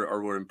recruiters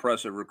or were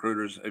impressive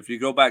recruiters, if you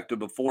go back to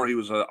before he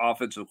was an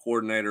offensive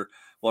coordinator,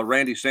 what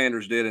Randy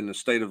Sanders did in the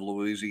state of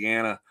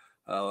Louisiana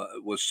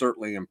was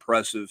certainly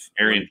impressive.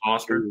 Arian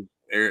Foster.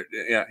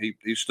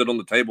 He stood on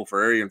the table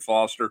for Arian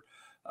Foster.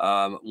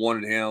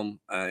 Wanted him,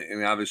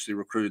 and obviously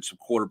recruited some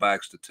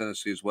quarterbacks to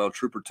Tennessee as well.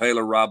 Trooper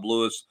Taylor, Rob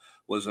Lewis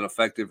was an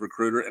effective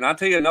recruiter. And I'll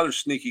tell you another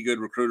sneaky good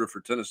recruiter for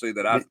Tennessee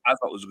that I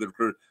thought was a good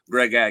recruiter,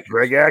 Greg Atkins.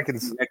 Greg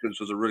Atkins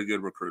was a really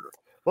good recruiter.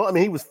 Well,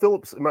 he was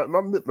Phillips. Am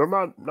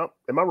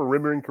I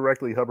remembering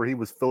correctly, Hubbard? He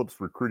was Phillips'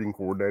 recruiting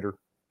coordinator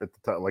at the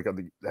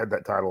time, had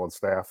that title on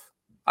staff.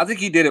 I think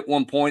he did at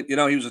one point. He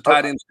was a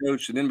tight ends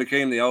coach and then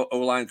became the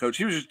O-line coach.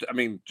 He was just,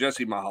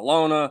 Jesse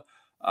Mahalona,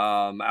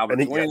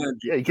 Albert Wiener.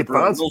 Yeah, he could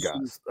find some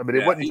guys.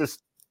 It wasn't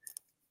just,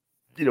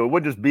 it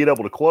wasn't just being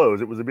able to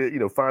close. It was a bit,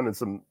 finding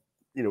some,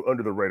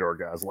 under the radar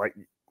guys like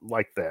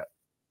that.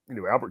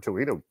 Albert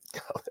Torino.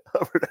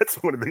 That's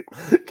one of the.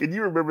 Can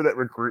you remember that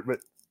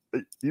recruitment?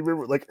 You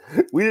remember,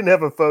 we didn't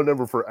have a phone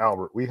number for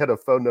Albert. We had a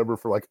phone number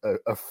for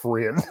a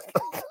friend.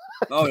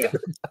 Oh yeah,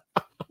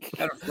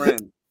 had a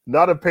friend.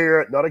 Not a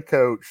parent, not a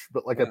coach,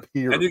 but a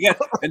peer. And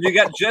you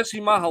got Jesse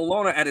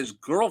Mahalona at his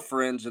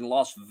girlfriend's in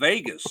Las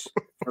Vegas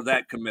for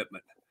that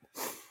commitment,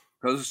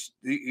 because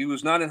he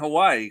was not in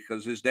Hawaii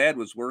because his dad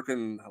was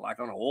working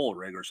on an oil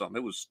rig or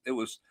something. There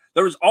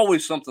was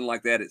always something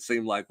like that. It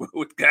seemed like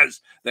with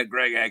guys that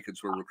Greg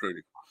Atkins were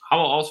recruiting. I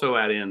will also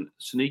add in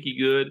sneaky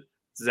good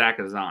Zach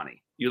Azani.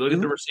 You look at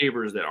the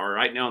receivers that are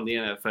right now in the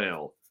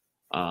NFL.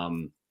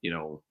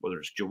 Whether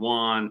it's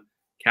Jawan,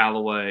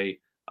 Callaway.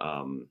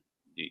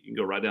 You can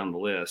go right down the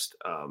list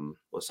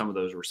with some of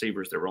those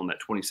receivers that were on that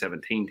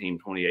 2017 team,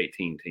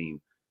 2018 team.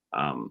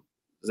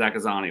 Zach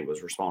Azani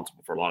was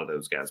responsible for a lot of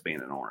those guys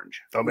being in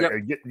orange.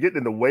 Getting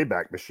in the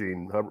Wayback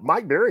Machine.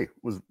 Mike Berry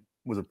was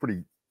a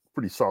pretty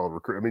solid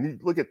recruit. You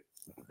look at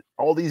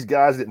all these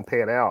guys didn't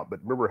pan out, but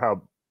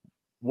remember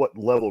what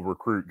level of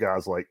recruit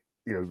guys like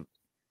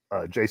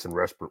Jason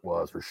Respert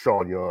was, or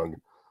Sean Young,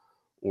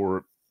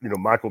 or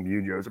Michael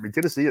Munoz.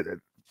 Tennessee at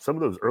some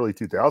of those early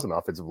 2000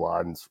 offensive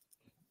lines.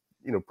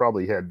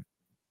 Probably had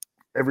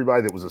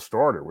everybody that was a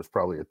starter was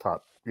probably a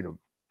top,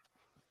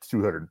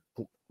 200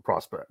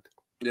 prospect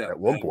at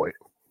one point.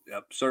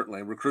 Yep,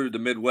 certainly. Recruited the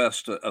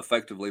Midwest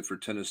effectively for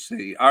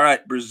Tennessee. All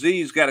right,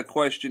 Brazil's got a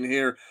question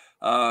here.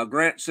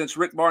 Grant, since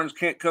Rick Barnes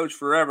can't coach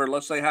forever,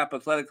 let's say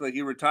hypothetically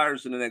he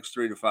retires in the next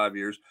 3 to 5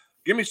 years,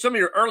 give me some of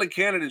your early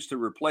candidates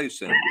to replace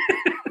him.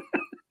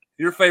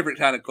 Your favorite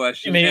kind of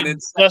question. You mean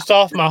dust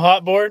off my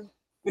hot board?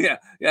 Yeah,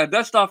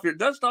 dust off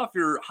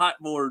your hot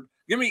board.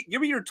 Give me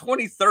your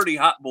 2030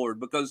 hot board,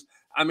 because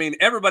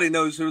everybody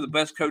knows who the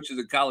best coaches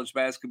in college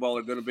basketball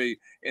are going to be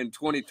in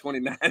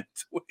 2029, 2030.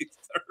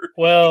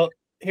 Well,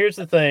 here's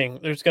the thing.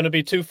 There's going to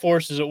be two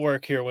forces at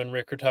work here when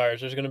Rick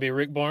retires. There's going to be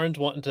Rick Barnes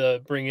wanting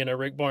to bring in a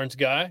Rick Barnes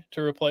guy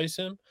to replace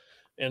him,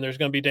 and there's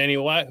going to be Danny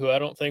White, who I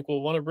don't think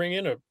will want to bring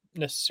in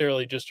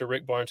necessarily just a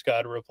Rick Barnes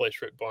guy to replace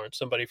Rick Barnes,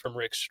 somebody from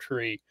Rick's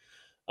tree.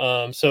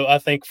 So I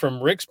think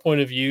from Rick's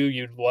point of view,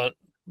 you'd want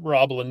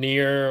Rob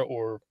Lanier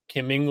or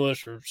Kim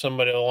English or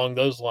somebody along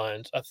those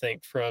lines. I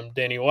think from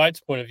Danny White's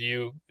point of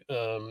view,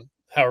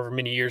 however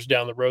many years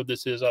down the road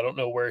this is, I don't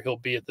know where he'll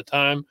be at the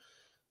time.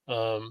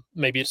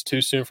 Maybe it's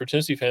too soon for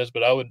Tennessee fans,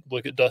 but I would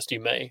look at Dusty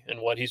May and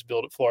what he's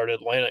built at Florida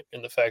Atlantic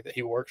and the fact that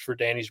he works for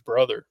Danny's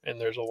brother. And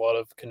there's a lot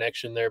of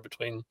connection there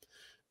between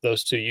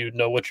those two. You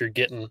know what you're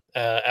getting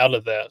out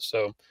of that.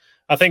 So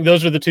I think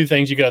those are the two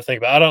things you got to think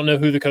about. I don't know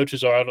who the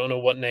coaches are. I don't know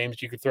what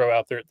names you could throw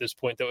out there at this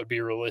point that would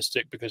be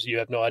realistic because you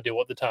have no idea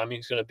what the timing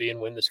is going to be and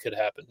when this could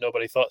happen.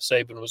 Nobody thought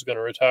Saban was going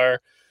to retire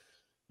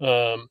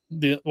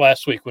the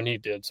last week when he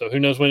did. So who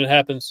knows when it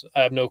happens?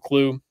 I have no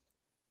clue.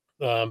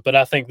 But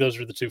I think those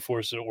are the two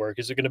forces at work.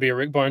 Is it going to be a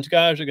Rick Barnes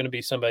guy, or is it going to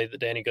be somebody that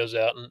Danny goes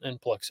out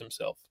and plucks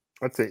himself?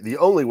 I'd say the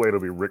only way it'll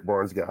be Rick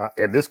Barnes guy,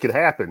 and this could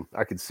happen,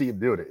 I could see him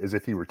doing it, is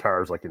if he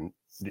retires like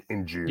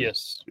in June.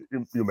 Yes.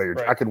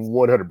 Right. I can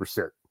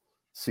 100%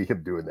 see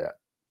him doing that.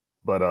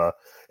 But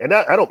and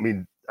I don't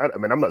mean,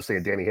 I'm not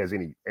saying Danny has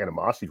any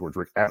animosity towards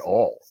Rick at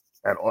all,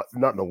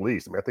 not in the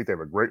least. I mean, I think they have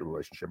a great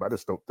relationship. I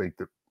just don't think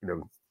that,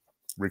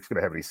 Rick's going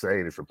to have any say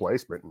in his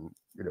replacement. And,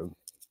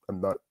 I'm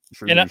not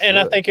sure. And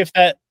I think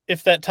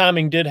if that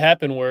timing did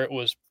happen where it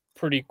was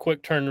pretty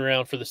quick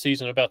turnaround for the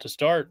season about to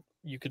start,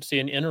 you could see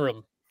an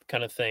interim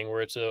kind of thing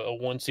where it's a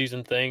one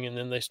season thing and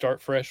then they start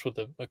fresh with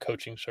a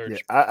coaching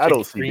search. Yeah, I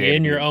don't see bring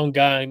in your own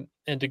guy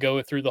and to go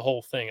through the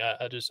whole thing.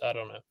 I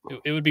don't know.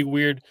 It would be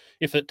weird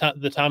if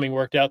the timing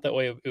worked out that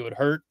way. It would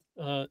hurt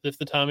if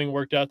the timing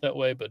worked out that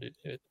way, but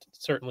it's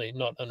certainly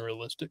not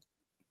unrealistic.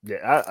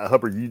 Yeah,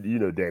 Hubbard, you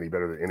know Danny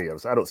better than any of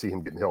us. I don't see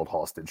him getting held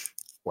hostage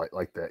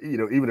like that.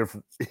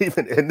 Even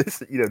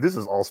this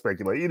is all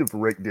speculation. Even if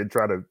Rick did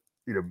try to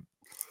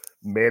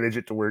manage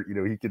it to where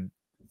he could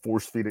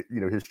force feed it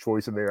his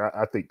choice in there,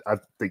 I think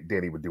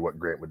Danny would do what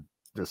Grant would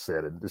just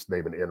said and just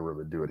name an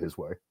interim and do it his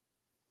way.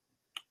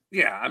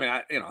 Yeah, I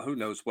mean, who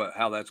knows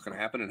how that's going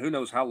to happen, and who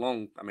knows how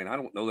long. I mean, I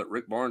don't know that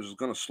Rick Barnes is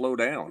going to slow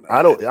down.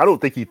 I don't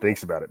think he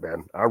thinks about it,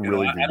 man. I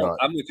really do not.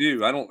 I'm with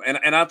you. I don't,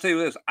 and I'll tell you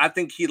this: I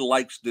think he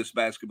likes this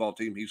basketball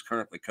team he's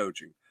currently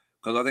coaching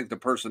because I think the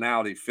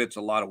personality fits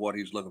a lot of what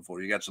he's looking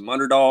for. You got some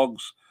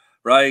underdogs,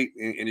 right,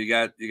 and you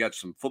got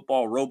some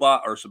football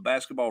robot or some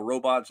basketball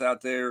robots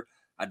out there.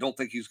 I don't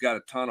think he's got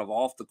a ton of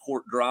off the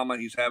court drama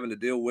he's having to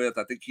deal with.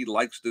 I think he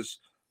likes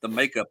the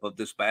makeup of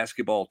this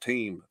basketball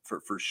team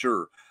for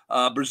sure.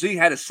 Brzee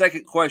had a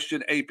second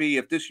question, AP.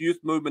 If this youth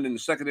movement in the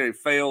secondary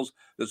fails,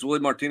 does Willie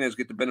Martinez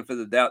get the benefit of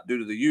the doubt due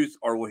to the youth,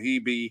 or will he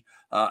be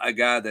a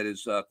guy that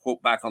is,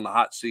 quote, back on the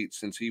hot seat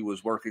since he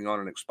was working on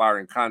an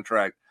expiring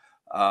contract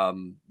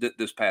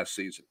this past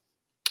season?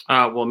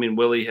 Well, I mean,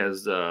 Willie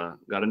has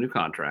got a new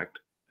contract,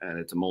 and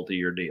it's a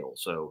multi-year deal.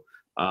 So,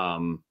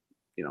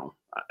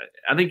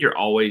 I think you're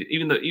always,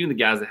 even the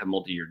guys that have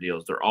multi-year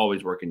deals, they're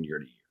always working year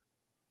to year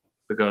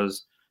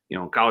because,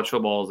 college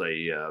football is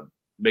a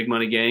big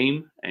money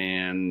game.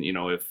 And,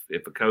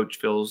 if a coach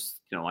feels,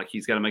 like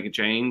he's got to make a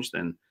change,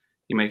 then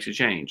he makes a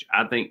change.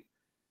 I think,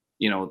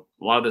 a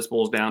lot of this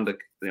boils down to,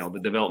 the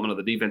development of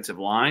the defensive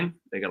line.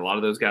 They got a lot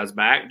of those guys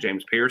back.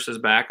 James Pierce is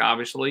back,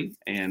 obviously.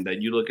 And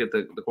you look at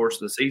the course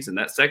of the season,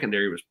 that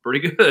secondary was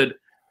pretty good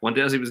when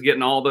Tennessee was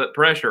getting all the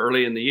pressure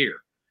early in the year.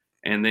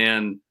 And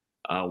then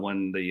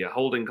when the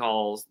holding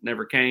calls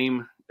never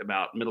came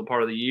about middle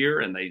part of the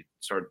year and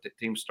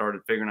teams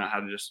started figuring out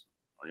how to just,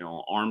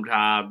 arm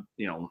tie,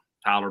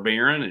 Tyler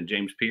Barron and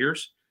James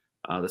Pierce,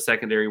 the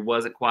secondary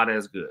wasn't quite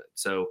as good.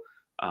 So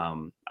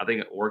I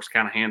think it works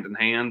kind of hand in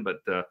hand,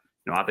 but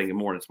I think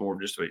it's more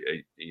just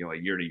a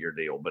year-to-year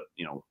deal. But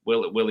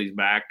Willie's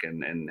back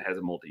and has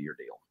a multi-year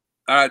deal.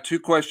 All right, two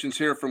questions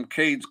here from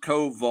Cade's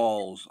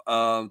Vols.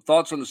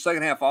 Thoughts on the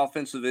second half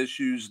offensive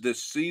issues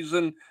this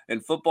season in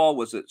football?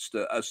 Was it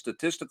a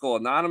statistical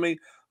anomaly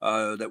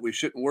that we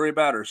shouldn't worry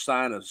about, or a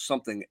sign of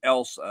something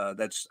else?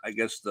 That's, I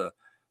guess, the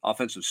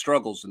offensive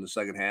struggles in the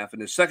second half.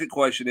 And the second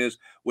question is,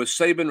 with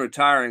Saban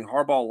retiring,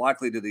 Harbaugh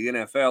likely to the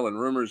NFL, and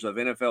rumors of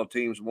NFL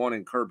teams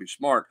wanting Kirby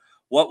Smart,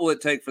 what will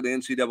it take for the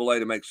NCAA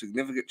to make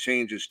significant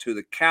changes to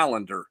the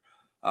calendar?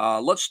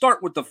 Let's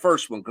start with the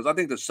first one, because I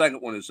think the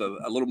second one is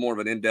a little more of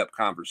an in-depth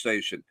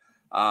conversation.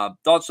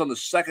 Thoughts on the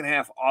second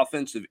half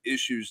offensive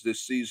issues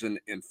this season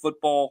in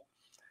football?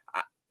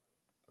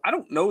 I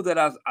don't know that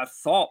I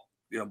thought,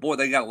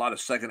 they got a lot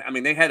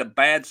of they had a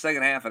bad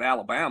second half at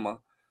Alabama.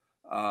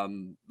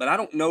 But I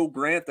don't know,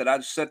 Grant, that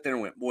I'd sat there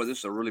and went, boy, this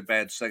is a really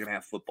bad second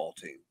half football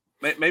team.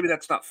 Maybe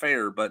that's not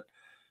fair, but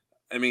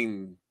I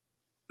mean,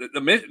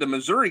 the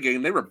Missouri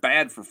game, they were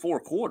bad for 4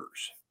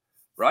 quarters,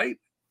 right?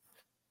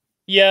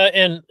 Yeah,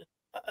 and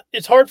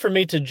it's hard for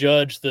me to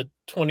judge the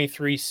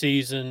 23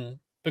 season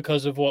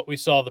because of what we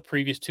saw the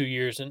previous 2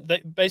 years. And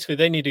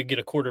they need to get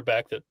a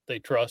quarterback that they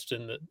trust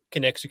and that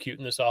can execute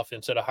in this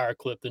offense at a higher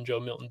clip than Joe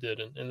Milton did.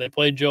 And they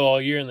played Joe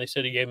all year, and they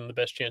said he gave him the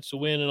best chance to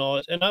win and all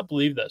that. And I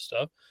believe that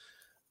stuff.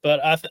 But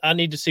I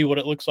need to see what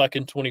it looks like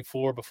in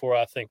 24 before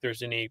I think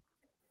there's any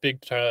big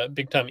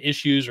time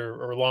issues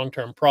or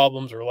long-term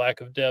problems or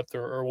lack of depth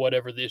or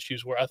whatever the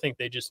issues were. I think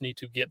they just need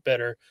to get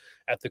better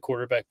at the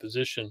quarterback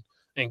position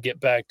and get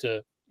back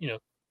to,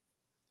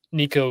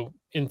 Nico,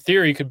 in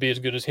theory, could be as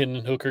good as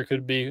Hendon Hooker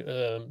could be.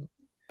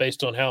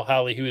 based on how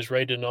highly he was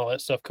rated and all that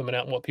stuff coming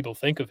out and what people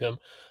think of him.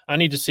 I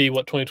need to see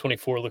what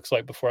 2024 looks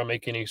like before I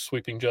make any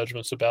sweeping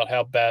judgments about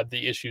how bad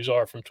the issues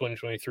are from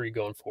 2023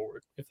 going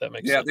forward, if that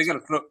makes sense. Yeah,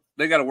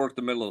 they got to work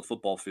the middle of the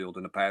football field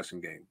in the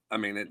passing game. I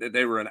mean,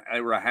 they were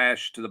a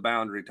hash to the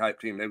boundary type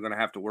team. They're going to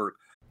have to work.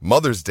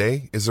 Mother's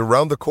Day is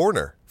around the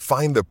corner.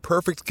 Find the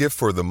perfect gift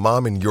for the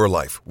mom in your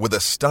life with a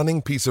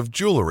stunning piece of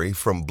jewelry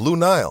from Blue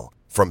Nile.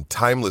 From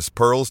timeless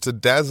pearls to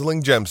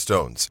dazzling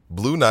gemstones,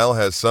 Blue Nile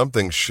has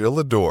something she'll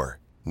adore.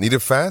 Need it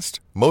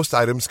fast? Most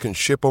items can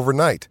ship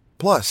overnight.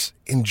 Plus,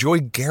 enjoy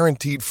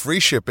guaranteed free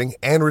shipping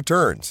and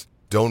returns.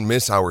 Don't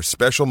miss our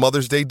special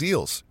Mother's Day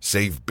deals.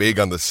 Save big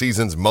on the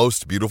season's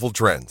most beautiful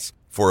trends.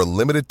 For a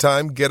limited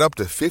time, get up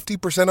to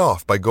 50%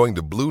 off by going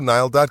to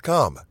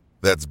BlueNile.com.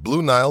 That's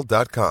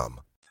BlueNile.com.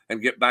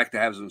 And get back to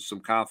having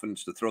some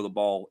confidence to throw the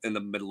ball in the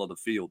middle of the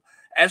field.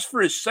 As for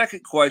his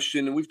second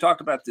question, and we've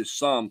talked about this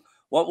some,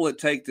 what will it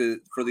take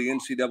for the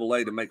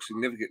NCAA to make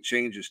significant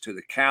changes to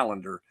the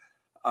calendar?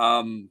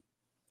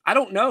 I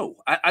don't know.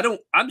 I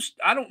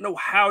don't know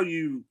how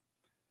you.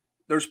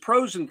 There's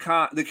pros and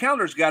cons. The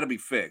calendar's got to be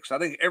fixed. I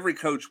think every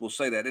coach will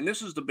say that, and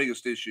this is the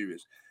biggest issue: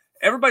 is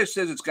everybody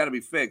says it's got to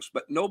be fixed,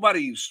 but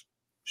nobody's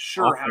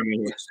sure how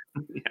to fix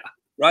it. Yeah.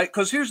 Right?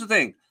 Because here's the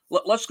thing.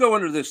 Let's go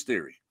under this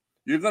theory.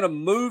 You're going to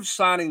move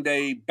signing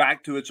day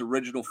back to its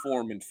original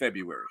form in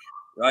February,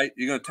 right?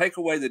 You're going to take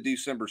away the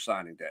December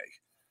signing day.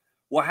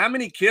 Well, how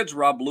many kids,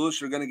 Rob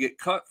Lewis, are going to get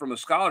cut from a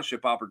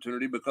scholarship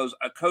opportunity because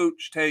a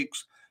coach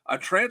takes a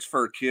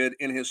transfer kid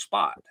in his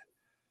spot?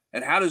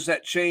 And how does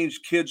that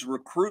change kids'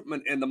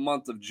 recruitment in the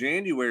month of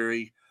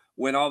January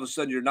when all of a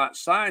sudden you're not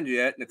signed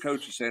yet and the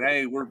coach is saying,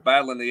 hey, we're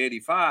battling the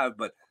 85,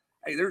 but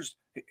hey,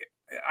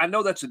 I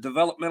know that's a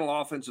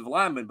developmental offensive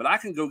lineman, but I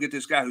can go get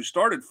this guy who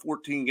started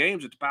 14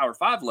 games at the Power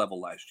 5 level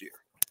last year.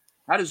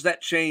 How does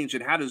that change,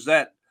 and how does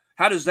that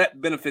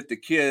benefit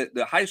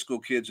the high school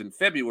kids in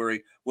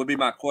February would be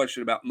my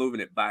question about moving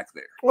it back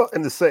there. Well,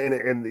 and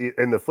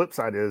the flip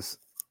side is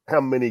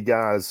how many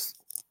guys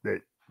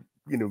that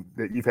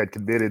you've had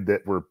committed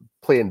that were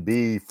plan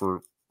B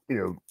for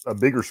a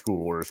bigger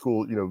school or a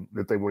school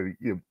that they want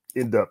to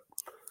end up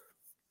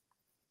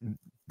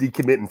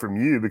decommitting from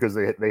you because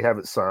they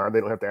haven't signed. They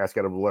don't have to ask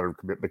out of a letter of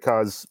commit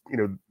because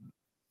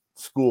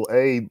school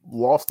A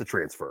lost the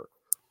transfer.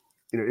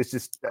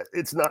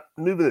 It's not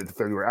moving it to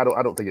February.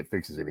 I don't think it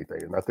fixes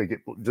anything. And I think it,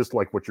 just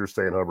like what you're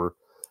saying, Hubbard,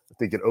 I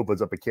think it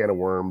opens up a can of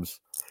worms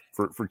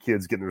for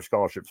kids getting their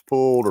scholarships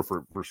pulled or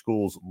for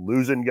schools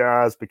losing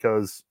guys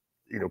because,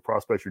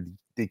 prospects are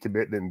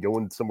decommitting and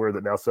going somewhere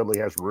that now suddenly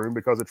has room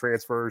because of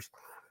transfers.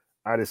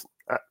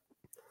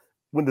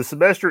 When the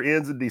semester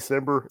ends in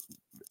December,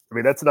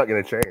 that's not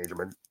going to change.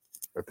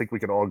 I think we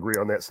can all agree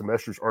on that.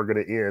 Semesters are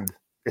going to end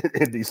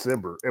in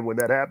December, and when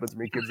that happens,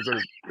 kids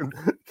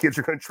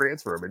are going to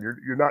transfer them, and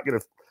you're not going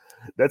to.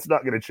 That's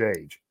not going to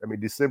change.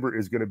 December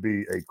is going to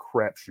be a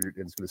crapshoot,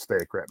 and it's going to stay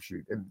a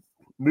crapshoot. And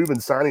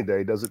moving signing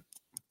day doesn't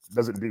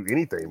do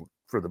anything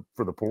for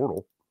the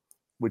portal.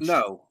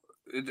 No,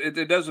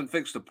 it doesn't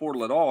fix the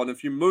portal at all. And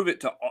if you move it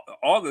to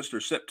August or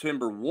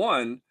September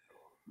 1,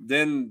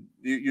 then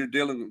you're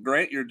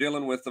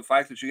dealing with the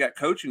fact that you got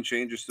coaching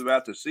changes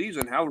throughout the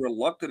season. How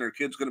reluctant are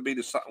kids going to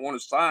be to want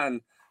to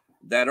sign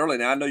that early?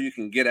 Now I know you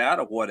can get out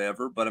of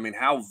whatever, but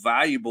how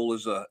valuable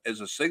is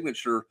a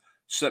signature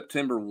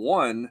September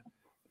 1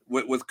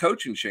 with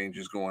coaching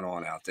changes going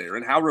on out there?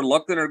 And how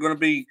reluctant are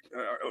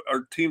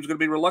teams going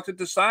to be reluctant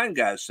to sign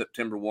guys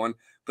September 1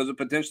 because it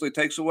potentially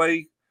takes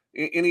away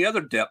any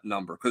other depth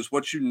number, because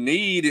what you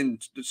need in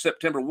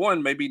September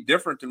 1 may be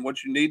different than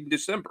what you need in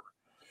December.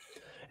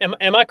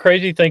 Am I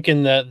crazy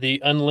thinking that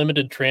the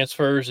unlimited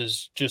transfers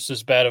is just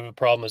as bad of a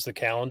problem as the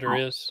calendar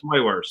is? Way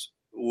worse.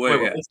 Way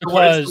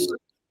worse.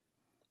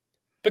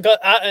 Because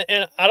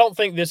I don't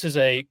think this is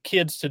a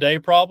kids today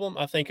problem.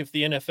 I think if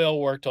the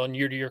NFL worked on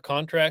year-to-year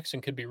contracts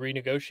and could be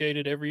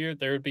renegotiated every year,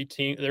 there would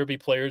be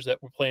players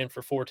that were playing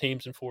for 4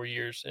 teams in 4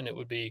 years, and it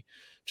would be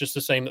just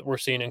the same that we're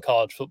seeing in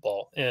college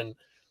football. And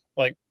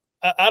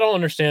I don't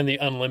understand the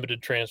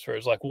unlimited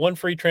transfers. Like one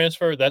free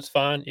transfer, that's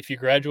fine. If you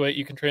graduate,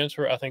 you can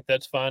transfer. I think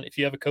that's fine. If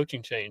you have a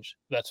coaching change,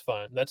 that's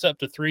fine. That's up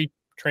to 3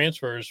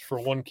 transfers for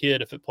one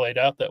kid if it played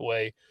out that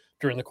way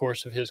during the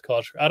course of his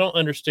college. I don't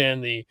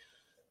understand the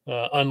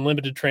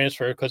unlimited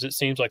transfer because it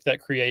seems like that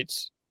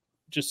creates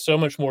just so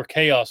much more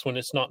chaos when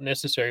it's not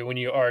necessary. When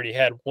you already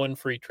had one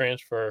free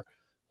transfer,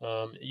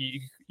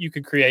 you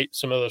could create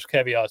some of those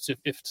caveats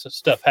if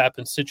stuff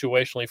happens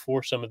situationally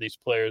for some of these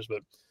players,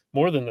 but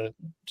more than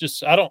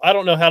I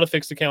don't know how to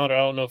fix the calendar. I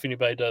don't know if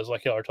anybody does,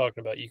 like y'all are talking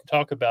about. You can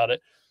talk about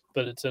it,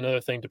 but it's another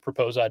thing to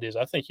propose ideas.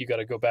 I think you got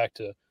to go back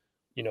to,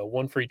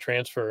 one free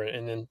transfer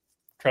and then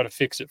try to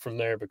fix it from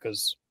there,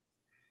 because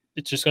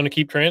it's just going to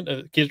keep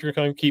kids are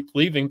going to keep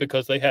leaving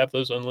because they have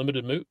those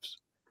unlimited moves.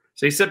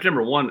 See,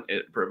 September 1,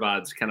 it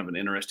provides kind of an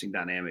interesting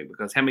dynamic,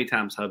 because how many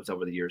times, Hubs,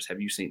 over the years have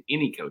you seen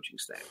any coaching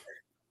staff,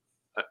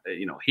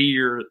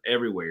 here,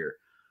 everywhere,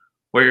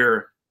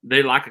 where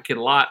they like a kid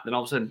a lot, then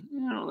all of a sudden,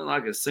 they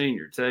like a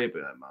senior tape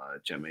that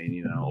much.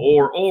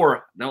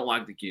 Or don't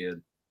like the kid,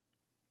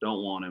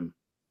 don't want him,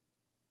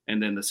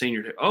 And then the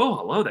senior tape, oh,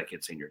 I love that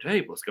kid's senior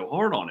tape. Let's go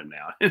hard on him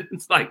now.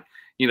 It's like,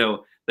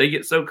 they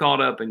get so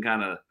caught up in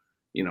kind of,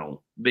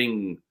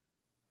 being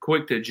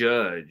quick to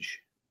judge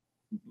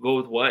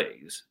both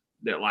ways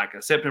that like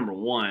a September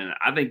 1,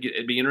 I think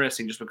it'd be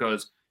interesting just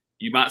because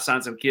you might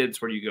sign some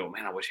kids where you go,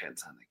 man, I wish I hadn't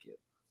signed that kid.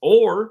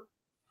 Or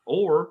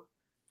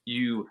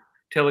you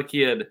tell a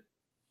kid,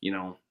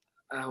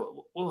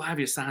 we'll have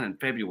you sign in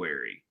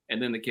February.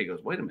 And then the kid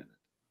goes, wait a minute,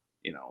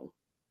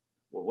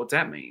 well, what's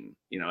that mean?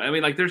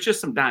 There's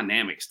just some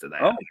dynamics to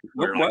that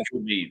where it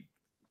would be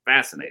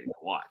fascinating to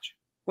watch.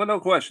 Well, no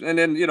question. And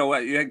then,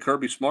 you had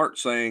Kirby Smart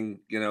saying,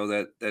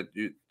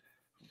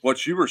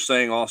 what you were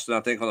saying, Austin,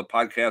 I think on the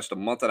podcast a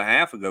month and a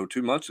half ago,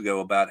 2 months ago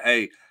about,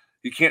 hey,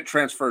 you can't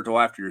transfer until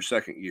after your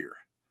second year.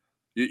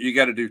 You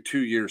got to do 2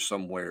 years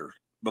somewhere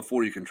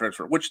before you can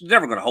transfer, which is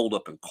never going to hold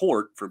up in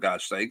court, for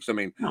God's sakes. I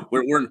mean, no.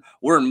 we're in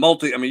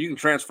you can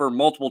transfer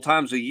multiple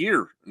times a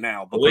year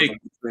now.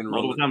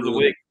 Multiple times a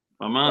week.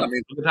 My mom,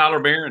 look at Tyler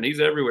Barron.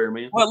 He's everywhere,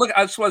 man. Well, look,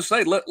 I just want to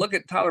say, look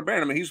at Tyler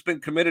Barron. I mean, he's been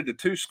committed to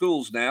 2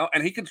 schools now,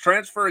 and he can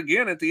transfer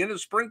again at the end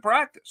of spring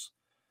practice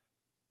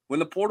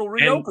when the portal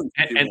reopens.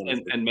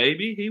 And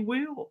maybe he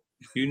will.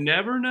 You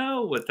never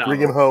know with Tyler.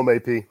 Bring him home,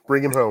 AP.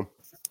 Bring him home.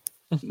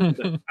 Trust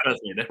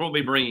me, they won't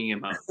be bringing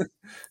him home.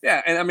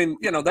 Yeah, and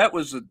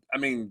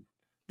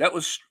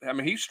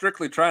he's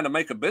strictly trying to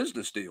make a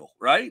business deal,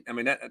 right? I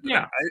mean, AP,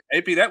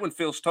 that one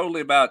feels totally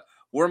about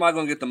where am I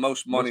going to get the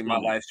most money in my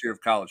last year of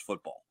college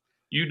football.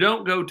 You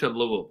don't go to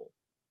Louisville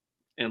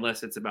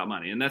unless it's about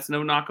money. And that's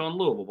no knock on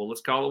Louisville, but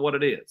let's call it what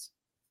it is.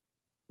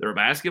 They're a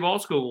basketball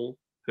school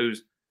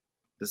who's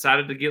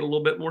decided to get a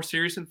little bit more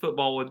serious in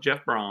football with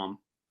Jeff Brom.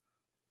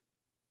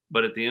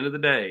 But at the end of the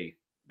day,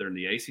 they're in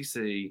the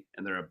ACC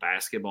and they're a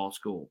basketball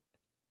school.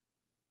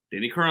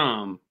 Denny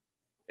Crum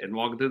isn't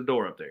walking through the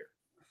door up there.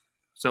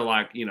 So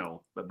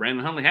but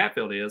Brandon Huntley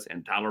Hatfield is,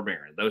 and Tyler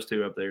Barron, those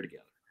two up there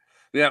together.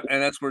 Yeah,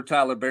 and that's where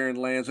Tyler Barron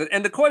lands.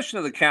 And the question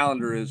of the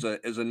calendar is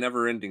a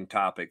never-ending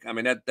topic. I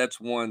mean, that's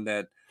one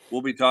that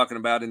we'll be talking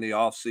about in the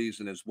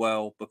offseason as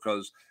well,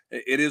 because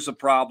it is a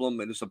problem,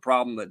 and it's a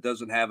problem that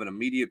doesn't have an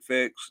immediate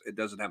fix. It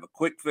doesn't have a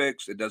quick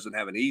fix. It doesn't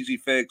have an easy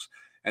fix,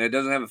 and it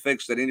doesn't have a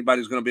fix that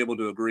anybody's going to be able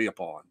to agree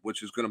upon,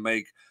 which is going to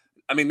make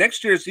 – I mean,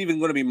 next year it's even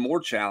going to be more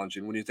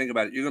challenging when you think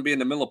about it. You're going to be in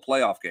the middle of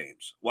playoff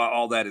games while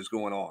all that is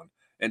going on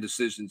and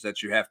decisions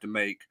that you have to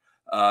make.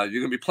 You're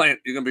going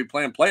to be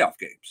playing playoff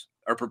games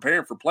or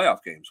preparing for playoff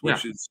games,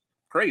 which is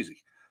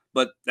crazy.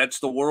 But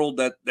that's the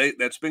world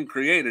that's been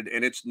created,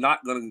 and it's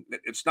not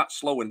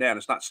slowing down.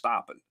 It's not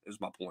stopping, is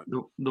my point.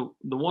 The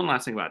one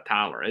last thing about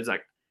Tyler is I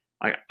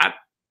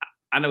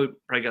know we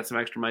probably got some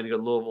extra money to go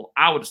to Louisville.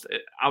 I would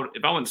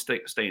if I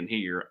wasn't staying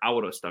here, I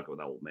would have stuck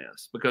with Ole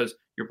Miss because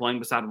you're playing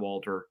beside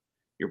Walter.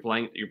 You're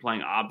playing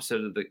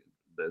opposite of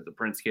the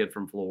Prince kid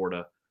from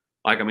Florida.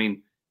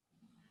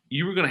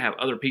 You were going to have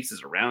other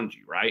pieces around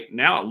you, right?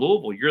 Now at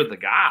Louisville, you're the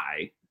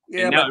guy.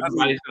 Yeah, and now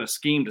everybody's going to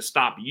scheme to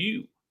stop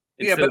you.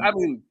 Yeah, but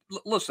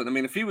listen. I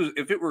mean, if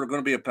it were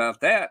going to be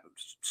about that,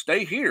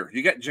 stay here.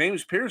 You got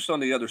James Pierce on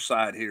the other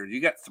side here.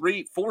 You got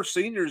 4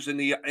 seniors in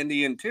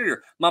the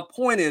interior. My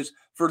point is,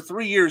 for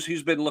 3 years,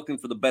 he's been looking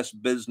for the best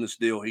business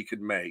deal he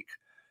could make,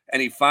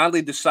 and he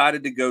finally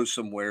decided to go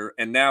somewhere.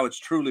 And now it's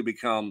truly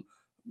become,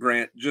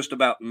 Grant, just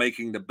about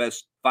making the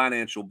best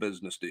financial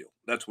business deal.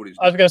 That's what he's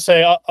doing. I was going to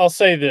say, I'll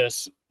say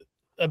this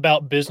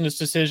about business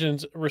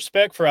decisions.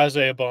 Respect for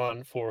Isaiah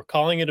Bond for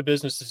calling it a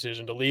business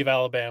decision to leave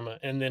Alabama.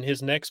 And then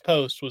his next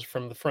post was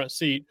from the front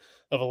seat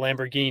of a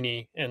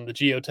Lamborghini, and the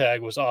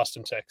geotag was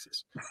Austin,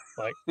 Texas.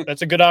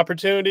 That's a good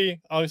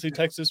opportunity. Obviously,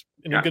 Texas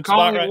in a good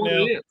spot right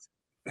now.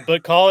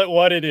 But call it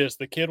what it is.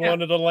 The kid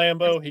wanted a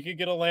Lambo. He could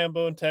get a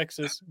Lambo in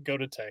Texas. Go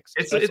to Texas.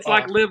 It's awesome.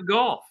 Like Live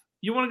Golf.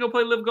 You want to go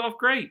play Live Golf?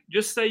 Great.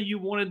 Just say you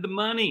wanted the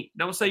money.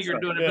 Don't say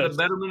you're doing it for the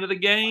betterment of the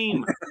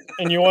game.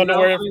 And you want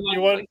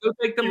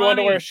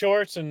to wear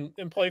shorts and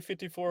play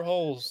 54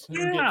 holes and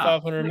get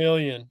 $500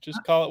 million.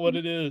 Just call it what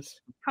it is.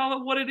 Call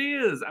it what it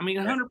is. I mean,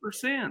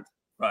 100%.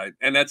 Right.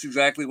 And that's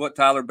exactly what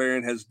Tyler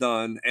Barron has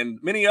done, and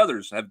many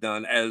others have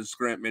done, as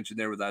Grant mentioned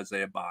there with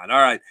Isaiah Bond. All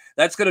right.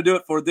 That's going to do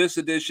it for this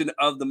edition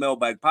of the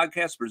Mailbag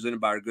Podcast, presented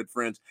by our good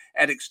friends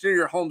at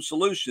Exterior Home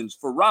Solutions.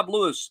 For Rob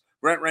Lewis,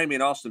 Grant Ramey,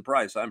 and Austin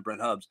Price, I'm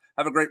Brent Hubbs.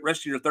 Have a great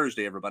rest of your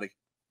Thursday, everybody.